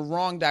performance in the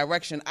wrong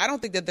direction. I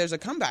don't think that there's a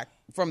comeback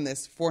from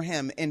this for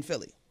him in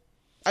Philly.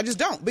 I just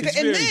don't. Because,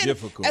 it's very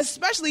difficult.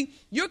 Especially,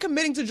 you're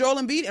committing to Joel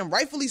Embiid, and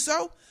rightfully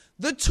so.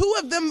 The two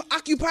of them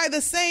occupy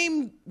the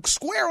same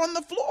square on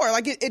the floor.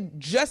 Like, it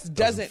just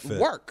doesn't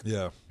work.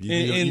 Yeah. You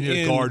need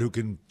a guard who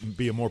can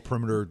be a more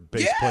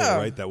perimeter-based player,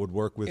 right? That would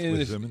work with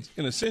Simmons.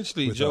 And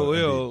essentially,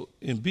 Joel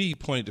Embiid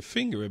pointed the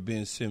finger at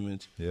Ben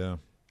Simmons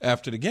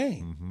after the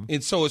game. Mm-hmm.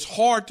 And so it's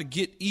hard to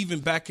get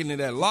even back into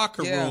that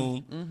locker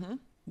room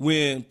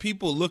when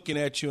people looking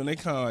at you and they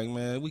kind of like,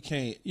 man, we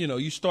can't,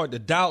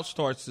 the doubt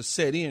starts to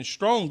set in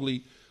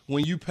strongly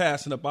when you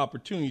passing up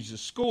opportunities to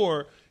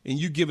score and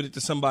you giving it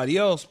to somebody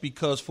else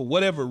because for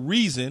whatever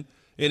reason,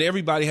 and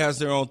everybody has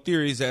their own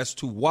theories as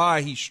to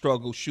why he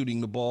struggles shooting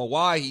the ball,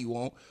 why he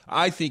won't.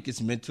 I think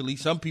it's mentally.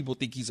 Some people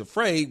think he's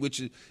afraid, which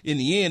in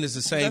the end is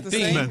the same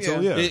thing.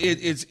 Mental, yeah.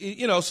 It's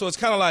so it's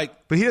kind of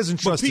like. But he doesn't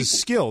trust his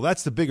skill.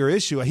 That's the bigger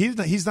issue.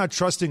 He's not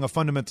trusting a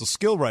fundamental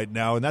skill right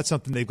now, and that's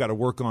something they've got to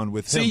work on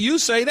with him. See, you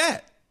say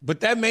that, but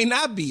that may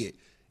not be it.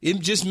 It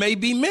just may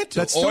be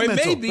mental. That's still or it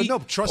mental. may be, but no,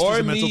 trust is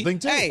a mental thing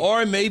too. Hey,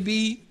 or it may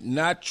be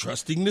not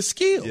trusting the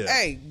skill. Yeah.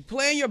 Hey,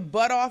 playing your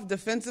butt off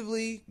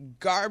defensively,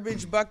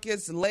 garbage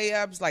buckets,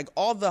 layups, like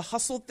all the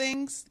hustle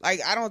things. Like,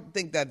 I don't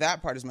think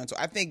that part is mental.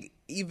 I think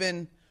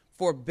even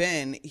for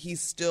Ben,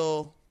 he's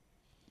still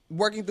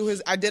working through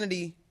his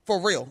identity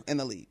for real in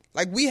the league.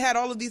 Like, we had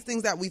all of these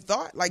things that we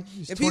thought. Like,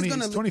 he's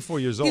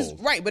 24 years old.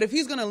 Right, but if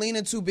he's going to lean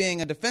into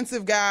being a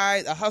defensive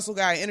guy, a hustle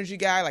guy, energy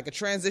guy, like a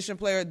transition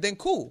player, then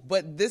cool.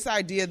 But this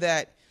idea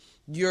that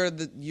you're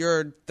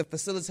the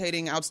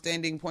facilitating,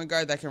 outstanding point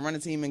guard that can run a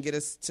team and get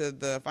us to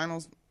the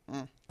finals.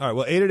 All right,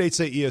 well,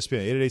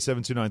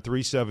 888-SAY-ESPN,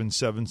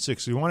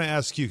 888-729-3776. We want to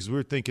ask you, because we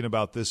were thinking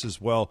about this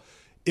as well,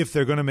 if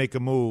they're going to make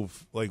a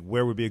move, like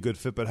where would be a good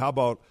fit. But how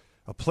about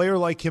a player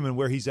like him and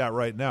where he's at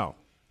right now?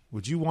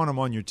 Would you want him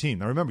on your team?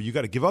 Now, remember, you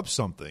got to give up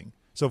something.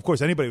 So, of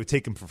course, anybody would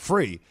take him for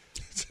free.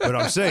 But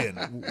I'm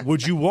saying,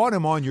 would you want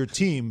him on your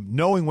team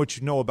knowing what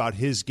you know about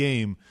his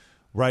game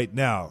right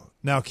now?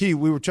 Now, Key,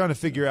 we were trying to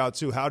figure out,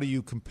 too, how do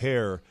you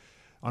compare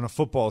on a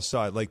football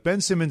side? Like,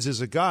 Ben Simmons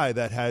is a guy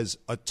that has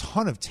a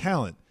ton of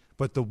talent,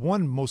 but the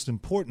one most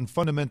important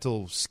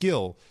fundamental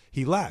skill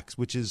he lacks,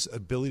 which is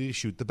ability to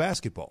shoot the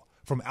basketball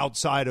from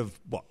outside of,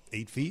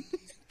 8 feet?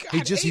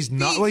 God, he's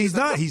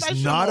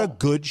not a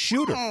good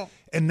shooter.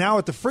 And now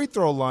at the free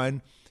throw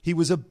line, he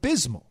was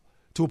abysmal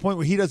to a point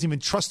where he doesn't even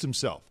trust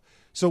himself.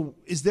 So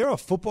is there a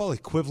football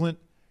equivalent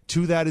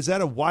to that? Is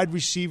that a wide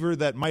receiver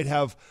that might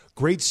have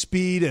great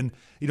speed and,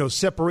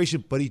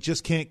 separation, but he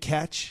just can't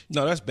catch?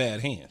 No, that's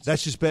bad hands.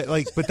 That's just bad.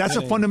 But that's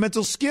a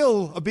fundamental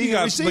skill of being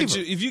a receiver. But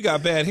if you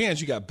got bad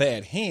hands, you got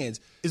bad hands.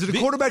 Is it a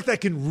quarterback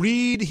that can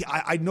read?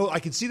 I know I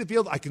can see the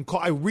field. I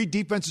read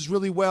defenses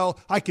really well.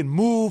 I can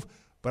move.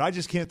 But I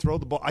just can't throw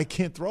the ball. I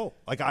can't throw.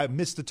 Like, I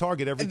miss the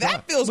target every time.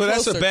 That feels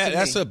closer to me.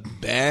 That's a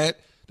bad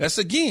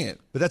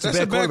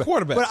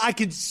quarterback. But I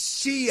can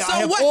see I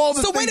have all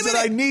the things that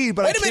I need,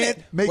 but I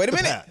can't make the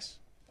pass.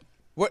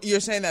 What, you're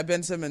saying that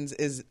Ben Simmons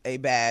is a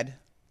bad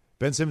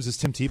Ben Simmons is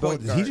Tim Tebow?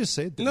 Did he just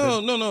say that?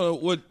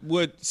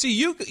 No. See,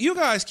 you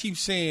guys keep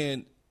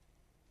saying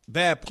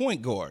bad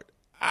point guard.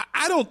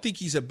 I don't think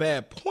he's a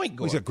bad point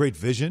guard. He's got great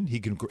vision.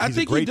 He's I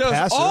think a great he does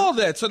passer. all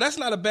that, so that's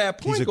not a bad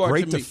point guard.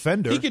 He's a great to me.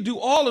 defender. He can do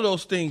all of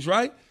those things,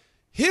 right?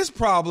 His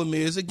problem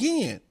is,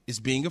 again,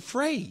 is being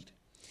afraid.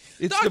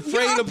 It's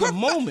afraid of the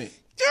moment.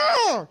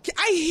 Yeah,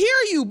 I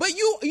hear you, but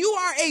you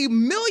are a $1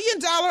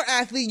 million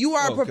athlete. You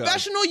are a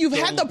professional. You've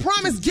had the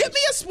promise. Give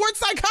me a sports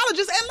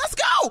psychologist and let's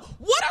go.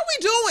 What are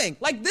we doing?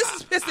 Like, this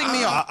is pissing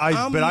me off.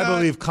 I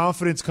believe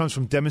confidence comes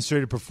from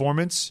demonstrated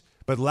performance,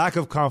 but lack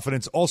of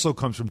confidence also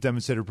comes from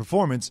demonstrated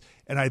performance.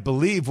 And I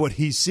believe what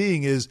he's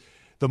seeing is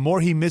the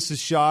more he misses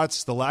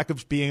shots, the lack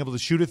of being able to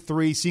shoot a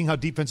three, seeing how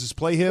defenses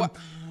play him,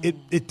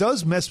 it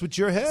does mess with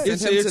your head.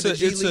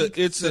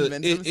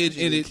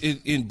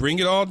 And bring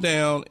it all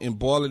down and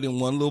boil it in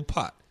one little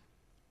pot.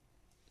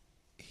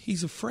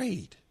 He's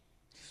afraid.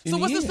 So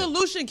what's the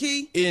solution,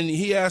 Key? And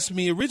he asked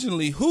me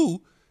originally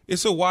who.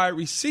 It's a wide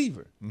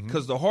receiver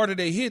because the harder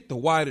they hit, the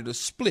wider the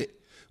split,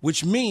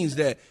 which means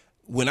that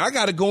when I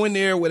got to go in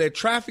there where that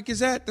traffic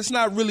is at, that's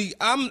not really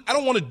 – I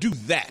don't want to do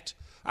that.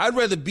 I'd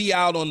rather be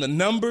out on the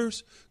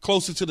numbers,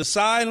 closer to the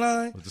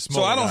sideline,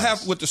 so I don't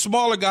have with the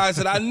smaller guys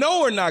that I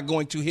know are not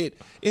going to hit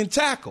and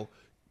tackle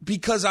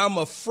because I'm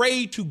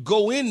afraid to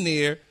go in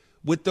there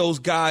with those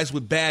guys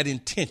with bad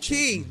intentions.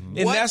 Key,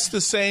 and that's the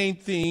same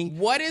thing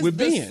What is with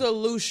the Ben.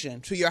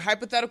 solution to your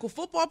hypothetical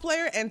football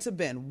player and to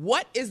Ben?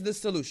 What is the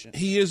solution?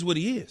 He is what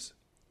he is.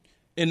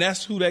 And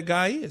that's who that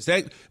guy is.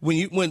 That when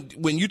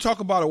you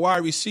talk about a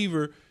wide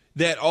receiver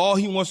that all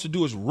he wants to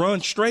do is run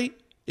straight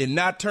and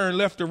not turn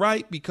left or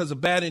right because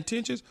of bad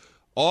intentions,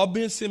 all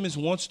Ben Simmons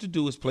wants to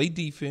do is play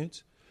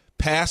defense,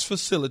 pass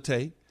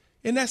facilitate,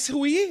 and that's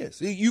who he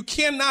is. You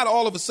cannot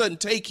all of a sudden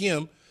take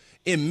him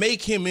and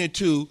make him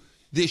into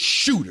this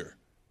shooter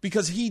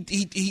because he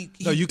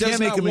you does can't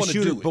make not him a want to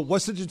shooter. do it. But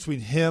what's the difference between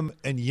him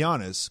and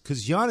Giannis?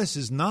 Because Giannis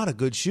is not a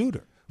good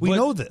shooter. We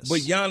know this. But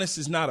Giannis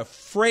is not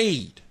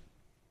afraid.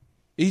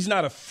 He's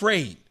not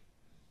afraid.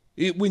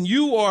 When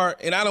you are,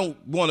 and I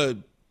don't want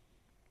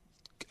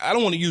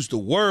to use the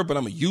word, but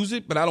I'm going to use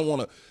it, but I don't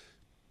want to.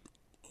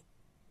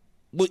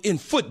 But in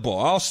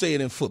football, I'll say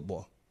it in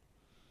football.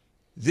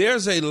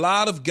 There's a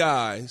lot of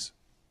guys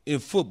in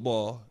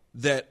football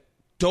that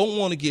don't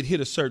want to get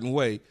hit a certain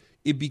way.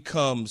 It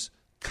becomes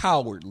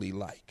cowardly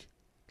like.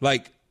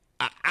 Like,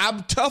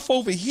 I'm tough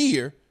over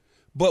here,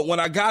 but when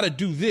I got to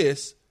do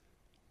this,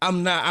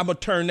 I'm going to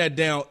turn that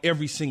down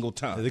every single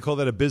time. They call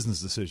that a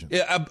business decision.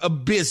 Yeah, a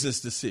business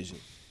decision.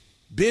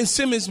 Ben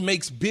Simmons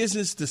makes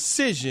business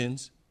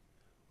decisions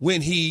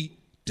when he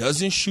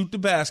doesn't shoot the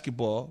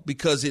basketball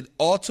because it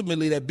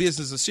ultimately, that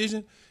business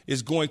decision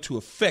is going to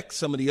affect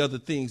some of the other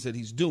things that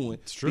he's doing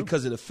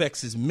because it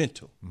affects his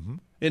mental.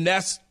 And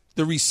that's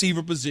the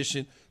receiver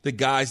position, the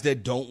guys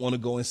that don't want to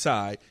go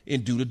inside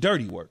and do the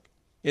dirty work.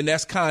 And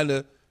that's kind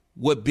of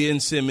where Ben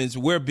Simmons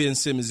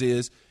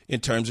is in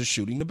terms of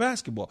shooting the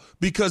basketball.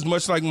 Because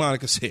much like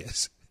Monica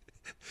says,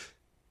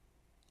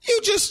 you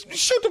just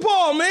shoot the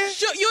ball, man.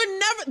 You're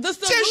never the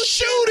solution. Just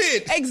shoot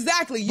it.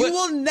 Exactly. You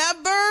will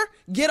never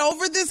get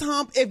over this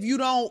hump if you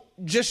don't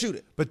just shoot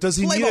it. But does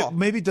he need it?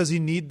 Maybe does he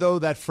need though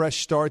that fresh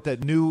start,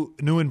 that new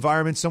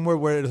environment somewhere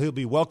where he'll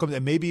be welcomed,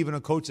 and maybe even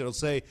a coach that'll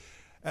say,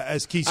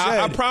 as Keith said,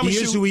 I promise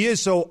he is you, who he is.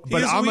 So,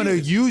 but I'm going to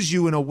use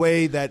you in a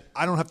way that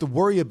I don't have to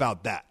worry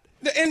about that.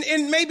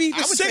 And maybe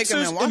the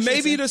Sixers, and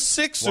maybe the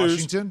Sixers,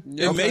 Washington?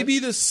 and maybe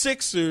the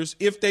Sixers,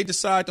 if they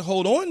decide to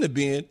hold on to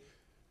Ben,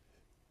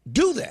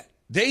 do that.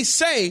 They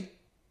say,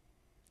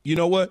 you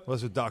know what? Well,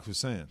 that's what Doc was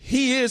saying.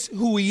 He is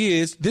who he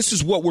is. This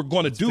is what we're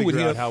going to do with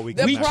him. We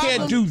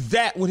can't do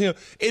that with him.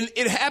 And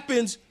it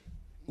happens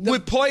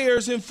with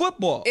players in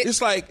football. It's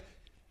like,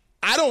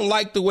 I don't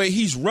like the way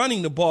he's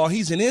running the ball.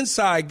 He's an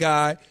inside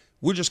guy.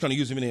 We're just going to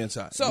use him in the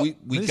inside. So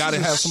we got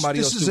to have somebody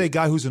else. This is a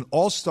guy who's an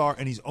all-star,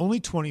 and he's only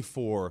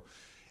 24.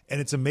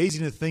 And it's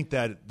amazing to think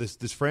that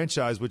this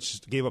franchise,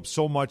 which gave up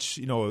so much,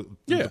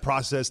 the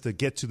process to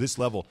get to this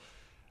level,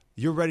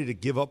 you're ready to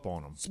give up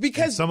on him.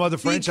 Because some other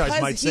franchise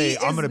might say,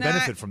 I'm going to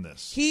benefit from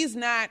this. He's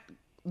not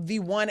the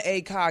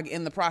 1A cog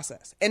in the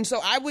process. And so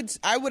I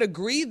would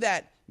agree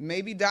that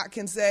maybe Doc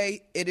can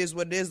say it is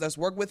what it is. Let's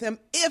work with him.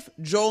 If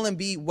Joel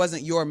Embiid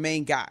wasn't your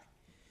main guy,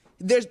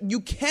 you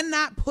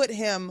cannot put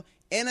him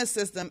in a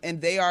system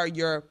and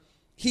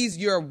he's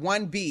your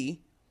 1B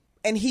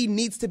and he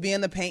needs to be in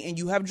the paint and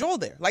you have Joel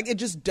there. Like, it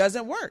just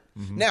doesn't work.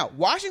 Now,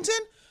 Washington,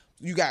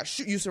 you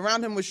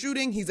surround him with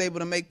shooting. He's able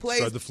to make plays.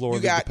 Spread the floor,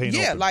 you got, the paint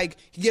open. Like,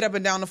 he get up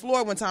and down the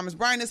floor when Thomas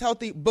Bryant is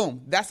healthy.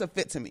 Boom, that's a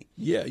fit to me.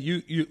 Yeah,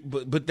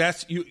 but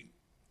that's you.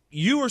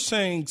 You are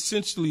saying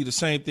essentially the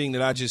same thing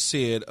that I just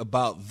said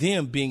about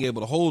them being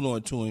able to hold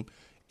on to him.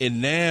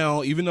 And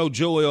now, even though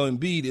Joel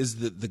Embiid is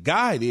the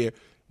guy there,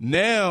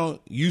 now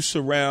you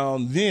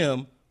surround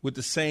them with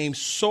the same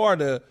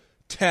sort of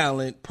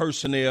talent,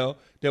 personnel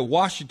that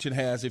Washington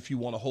has if you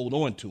want to hold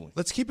on to him.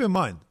 Let's keep in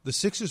mind, the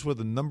Sixers were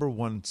the number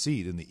 1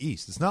 seed in the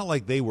East. It's not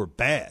like they were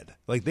bad.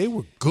 Like, they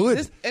were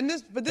good.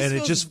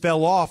 It just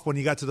fell off when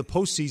you got to the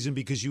postseason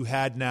because you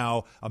had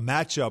now a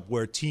matchup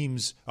where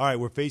teams, all right,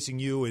 we're facing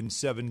you in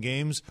 7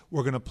 games.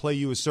 We're going to play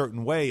you a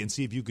certain way and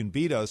see if you can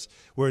beat us.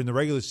 Where in the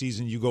regular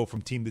season, you go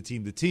from team to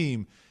team to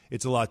team.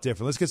 It's a lot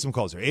different. Let's get some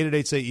calls here.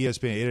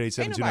 888-SAY-ESPN,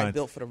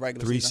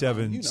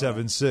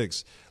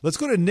 888-729-3776. Let's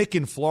go to Nick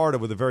in Florida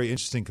with a very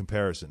interesting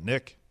comparison.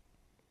 Nick?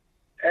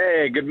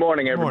 Hey, good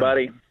morning,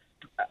 everybody.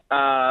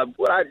 I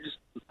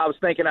was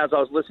thinking as I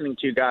was listening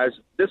to you guys,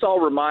 this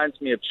all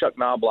reminds me of Chuck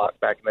Knobloch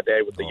back in the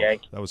day with the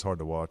Yankees. That was hard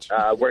to watch.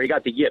 Where he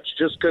got the yips,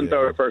 just couldn't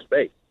throw to first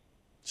base.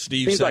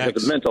 Seems like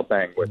it's a mental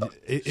thing with him.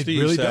 It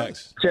really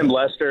does. Tim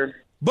Lester.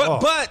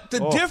 But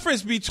the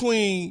difference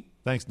between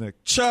thanks,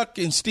 Nick, Chuck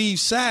and Steve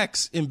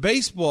Sachs in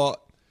baseball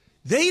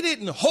they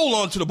didn't hold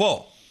on to the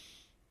ball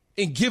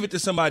and give it to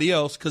somebody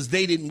else because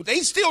they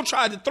still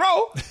tried to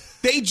throw.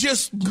 They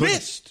just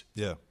missed.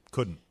 Yeah,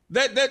 couldn't.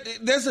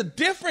 There's a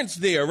difference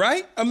there,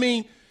 right? I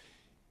mean,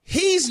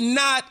 he's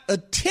not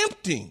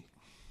attempting.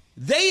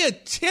 They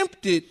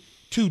attempted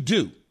to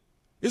do.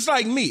 It's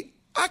like me.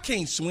 I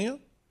can't swim,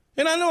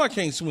 and I know I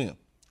can't swim.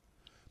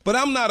 But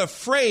I'm not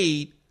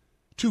afraid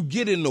to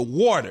get in the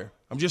water.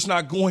 I'm just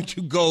not going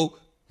to go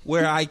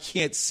where I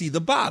can't see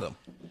the bottom.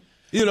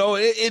 You know,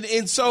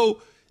 and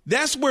so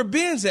that's where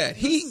Ben's at.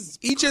 He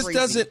just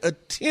doesn't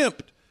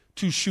attempt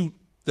to shoot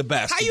the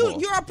basketball.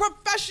 You're a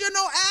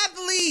professional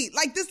athlete.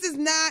 Like, this is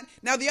not.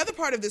 Now, the other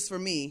part of this for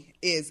me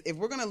is if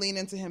we're going to lean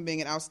into him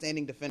being an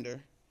outstanding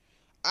defender,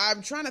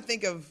 I'm trying to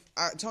think of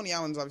Tony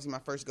Allen's obviously my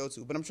first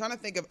go-to, but I'm trying to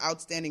think of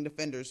outstanding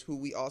defenders who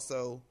we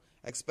also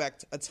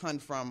expect a ton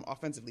from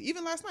offensively.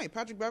 Even last night,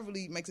 Patrick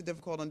Beverley makes it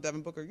difficult on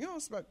Devin Booker. You don't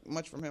expect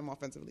much from him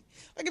offensively.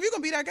 Like, if you're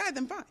going to be that guy,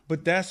 then fine.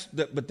 But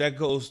that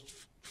goes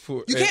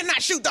for. You can't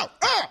not shoot, though.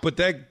 But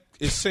that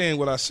is saying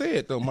what I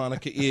said, though,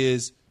 Monica,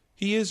 is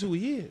he is who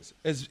he is.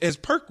 As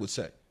Perk would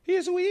say, he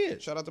is who he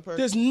is. Shout out to Perk.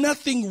 There's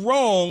nothing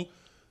wrong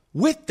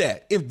with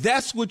that if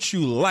that's what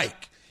you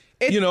like.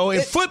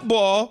 In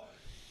football,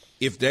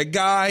 if that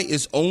guy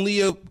is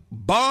only a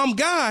bomb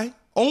guy,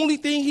 only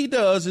thing he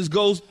does is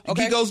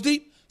he goes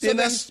deep. Then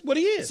that's what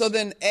he is. So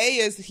then A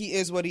is he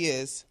is what he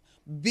is.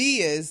 B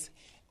is,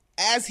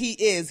 as he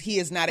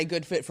is not a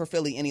good fit for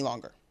Philly any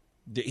longer.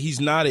 He's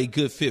not a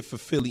good fit for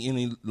Philly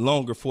any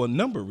longer for a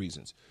number of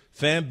reasons.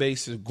 Fan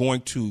base is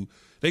going to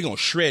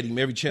shred him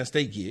every chance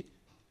they get.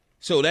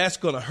 So that's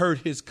going to hurt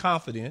his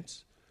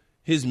confidence,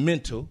 his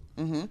mental,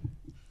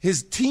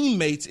 his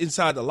teammates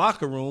inside the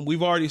locker room.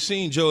 We've already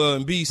seen Joel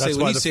Embiid say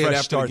what he said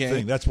after the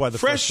game. That's why the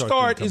fresh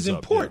start is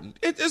important.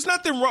 Yeah. There's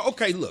nothing wrong.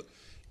 Okay, look.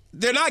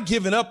 They're not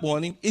giving up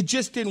on him. It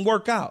just didn't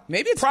work out.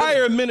 Maybe it's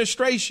prior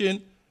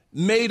administration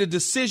made a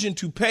decision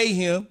to pay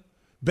him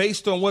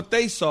based on what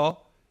they saw.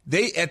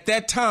 At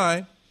that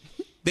time,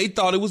 they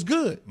thought it was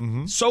good.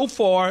 Mm-hmm. So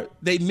far,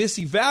 they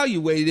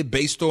misevaluated it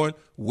based on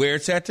where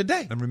it's at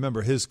today. And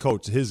remember, his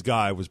coach, his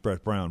guy was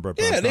Brett Brown.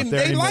 Yeah,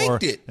 they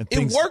liked it.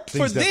 It worked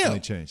for them.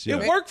 Changed.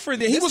 Yeah. It worked for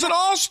them. He was an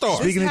all-star.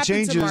 Speaking of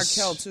changes, to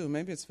Markelle too.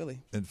 Maybe it's Philly.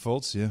 And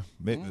Fultz, yeah.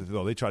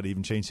 Well, they tried to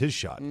even change his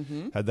shot.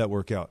 Had that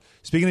work out.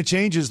 Speaking of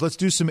changes, let's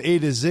do some A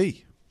to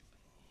Z.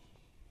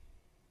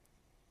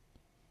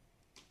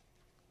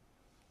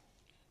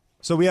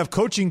 So we have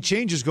coaching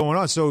changes going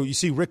on. So you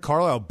see Rick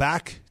Carlisle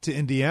back to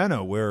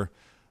Indiana, where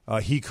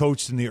he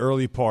coached in the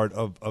early part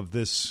of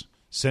this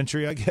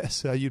century, I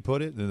guess, how you'd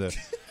put it, in the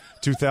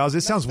 2000s.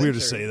 It sounds weird to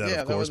say that,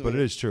 of course, but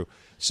it is true.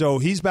 So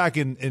he's back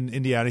in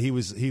Indiana.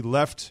 He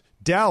left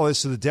Dallas,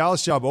 so the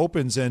Dallas job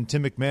opens, and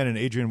Tim McMahon and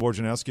Adrian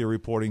Wojnarowski are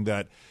reporting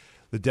that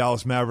the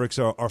Dallas Mavericks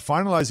are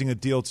finalizing a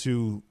deal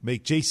to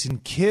make Jason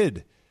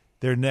Kidd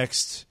their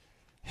next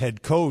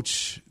head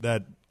coach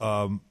that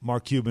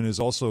Mark Cuban is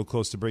also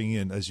close to bringing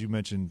in, as you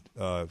mentioned,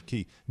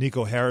 Key,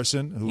 Nico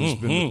Harrison, who's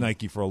been with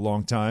Nike for a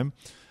long time,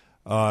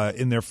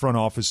 in their front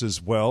office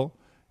as well.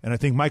 And I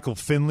think Michael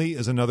Finley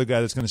is another guy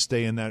that's going to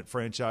stay in that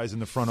franchise in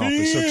the front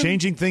office. So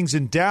changing things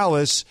in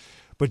Dallas.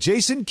 But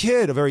Jason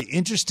Kidd, a very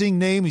interesting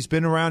name. He's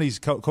been around. He's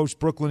coached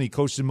Brooklyn. He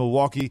coached in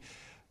Milwaukee,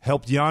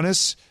 helped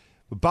Giannis.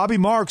 But Bobby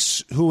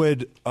Marks, who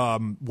had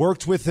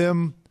worked with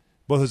him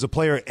both as a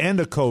player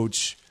and a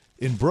coach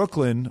in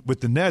Brooklyn,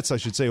 with the Nets, I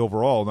should say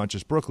overall, not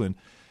just Brooklyn,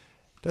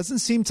 doesn't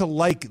seem to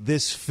like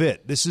this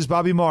fit. This is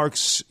Bobby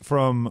Marks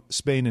from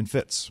Spain and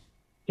Fitz.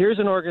 Here's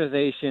an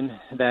organization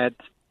that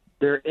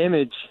their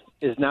image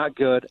is not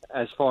good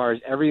as far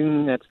as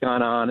everything that's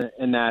gone on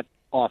in that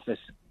office.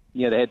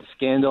 You know, they had the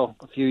scandal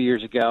a few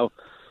years ago,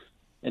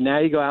 and now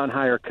you go out and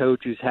hire a coach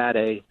who's had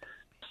a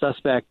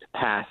suspect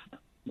past.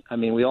 I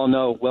mean, we all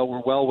know, we're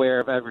well aware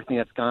of everything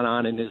that's gone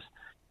on in his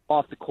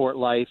off-the-court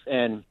life,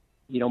 and,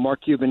 you know,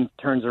 Mark Cuban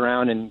turns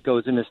around and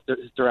goes in this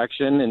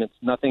direction, and it's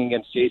nothing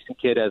against Jason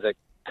Kidd as a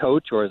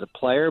coach or as a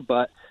player,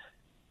 but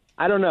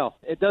I don't know.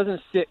 It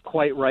doesn't sit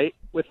quite right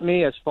with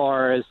me as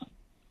far as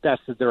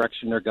that's the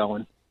direction they're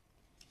going.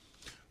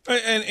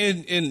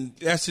 And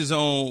that's his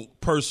own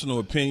personal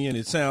opinion.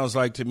 It sounds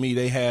like to me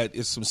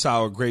it's some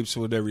sour grapes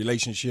with their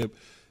relationship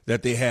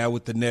that they had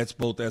with the Nets,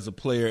 both as a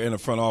player and a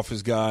front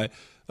office guy.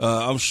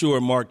 I'm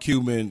sure Mark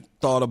Cuban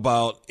thought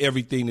about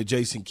everything that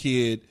Jason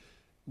Kidd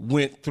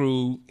went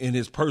through in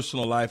his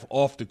personal life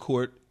off the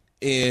court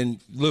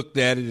and looked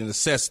at it and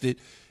assessed it.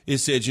 It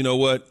said, you know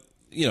what,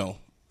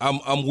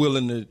 I'm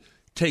willing to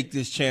take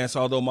this chance,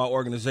 although my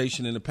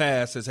organization in the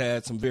past has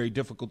had some very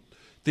difficult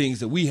things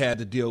that we had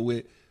to deal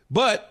with.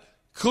 But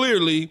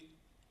clearly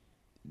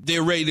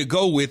they're ready to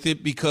go with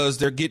it because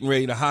they're getting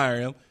ready to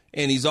hire him.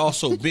 And he's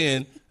also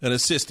been an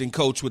assistant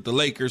coach with the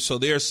Lakers. So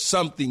there's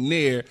something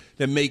there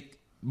that make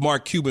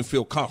Mark Cuban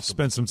feel comfortable.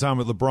 Spend some time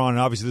with LeBron. And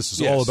obviously this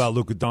is all about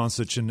Luka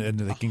Doncic and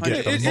they can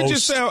get the most it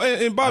just sound,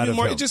 and Bobby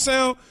Marks, it just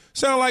sound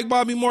like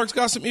Bobby Marks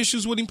got some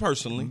issues with him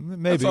personally.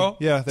 Maybe.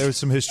 Yeah, there was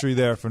some history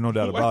there for no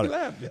doubt about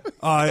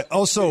it.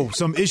 Also,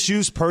 some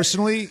issues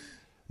personally.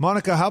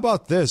 Monica, how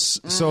about this?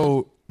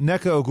 So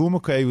Nneka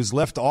Ogwumike was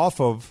left off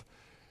of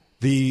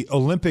the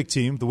Olympic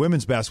team, the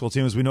women's basketball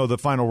team, as we know, the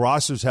final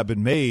rosters have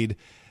been made.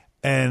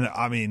 And,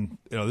 I mean,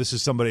 this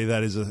is somebody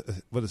that is a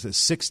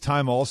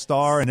 6-time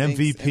All-Star, an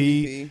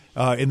MVP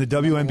in the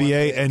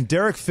WNBA. And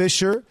Derek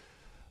Fisher,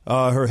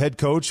 her head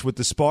coach with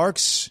the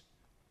Sparks,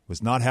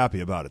 was not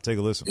happy about it. Take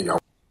a listen.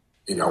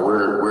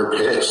 We're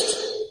pissed,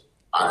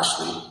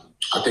 honestly.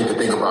 I think the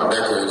thing about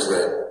Nneka is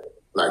that,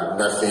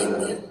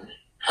 nothing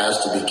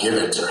has to be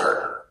given to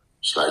her.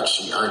 It's like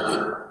she earned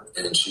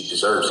it, and she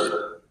deserves it.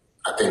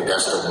 I think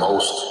that's the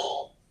most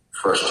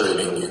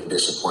frustrating and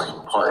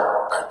disappointing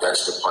part.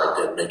 That's the part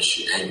that makes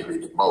you angry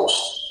the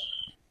most.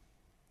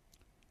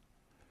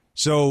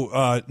 So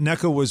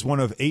Nneka was one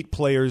of 8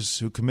 players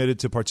who committed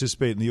to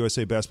participate in the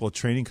USA Basketball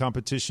Training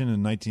Competition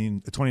in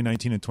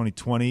 2019 and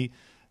 2020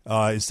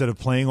 instead of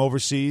playing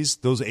overseas.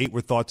 Those 8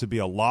 were thought to be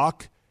a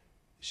lock.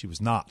 She was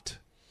not.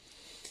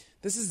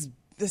 This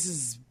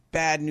is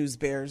bad news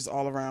bears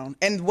all around.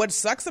 And what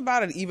sucks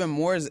about it even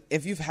more is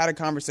if you've had a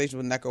conversation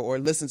with Nneka or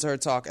listened to her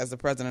talk as the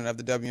president of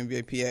the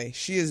WNBA,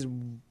 she is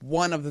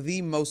one of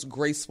the most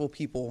graceful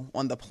people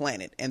on the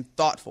planet and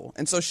thoughtful.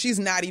 And so she's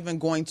not even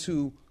going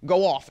to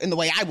go off in the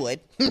way I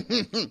would.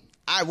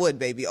 I would,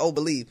 baby. Oh,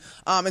 believe.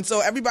 And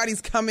so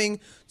everybody's coming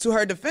to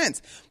her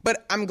defense.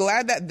 But I'm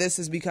glad that this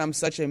has become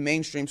such a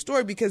mainstream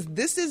story because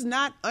this is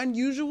not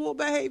unusual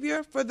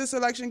behavior for the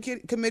selection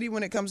committee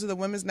when it comes to the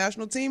women's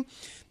national team.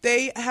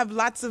 They have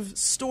lots of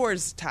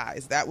stores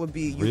ties. That would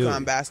be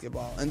UConn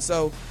basketball. And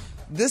so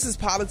this is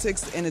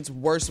politics in its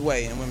worst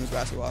way in women's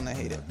basketball, and I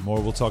hate it. More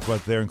we'll talk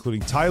about there,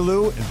 including Ty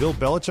Lue and Bill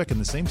Belichick in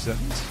the same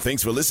sentence.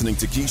 Thanks for listening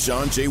to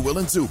Keyshawn, J. Will,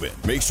 and Zubin.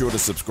 Make sure to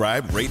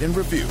subscribe, rate, and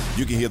review.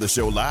 You can hear the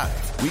show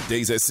live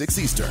weekdays at 6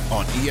 Eastern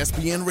on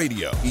ESPN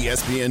Radio,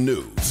 ESPN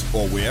News,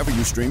 or wherever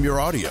you stream your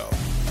audio.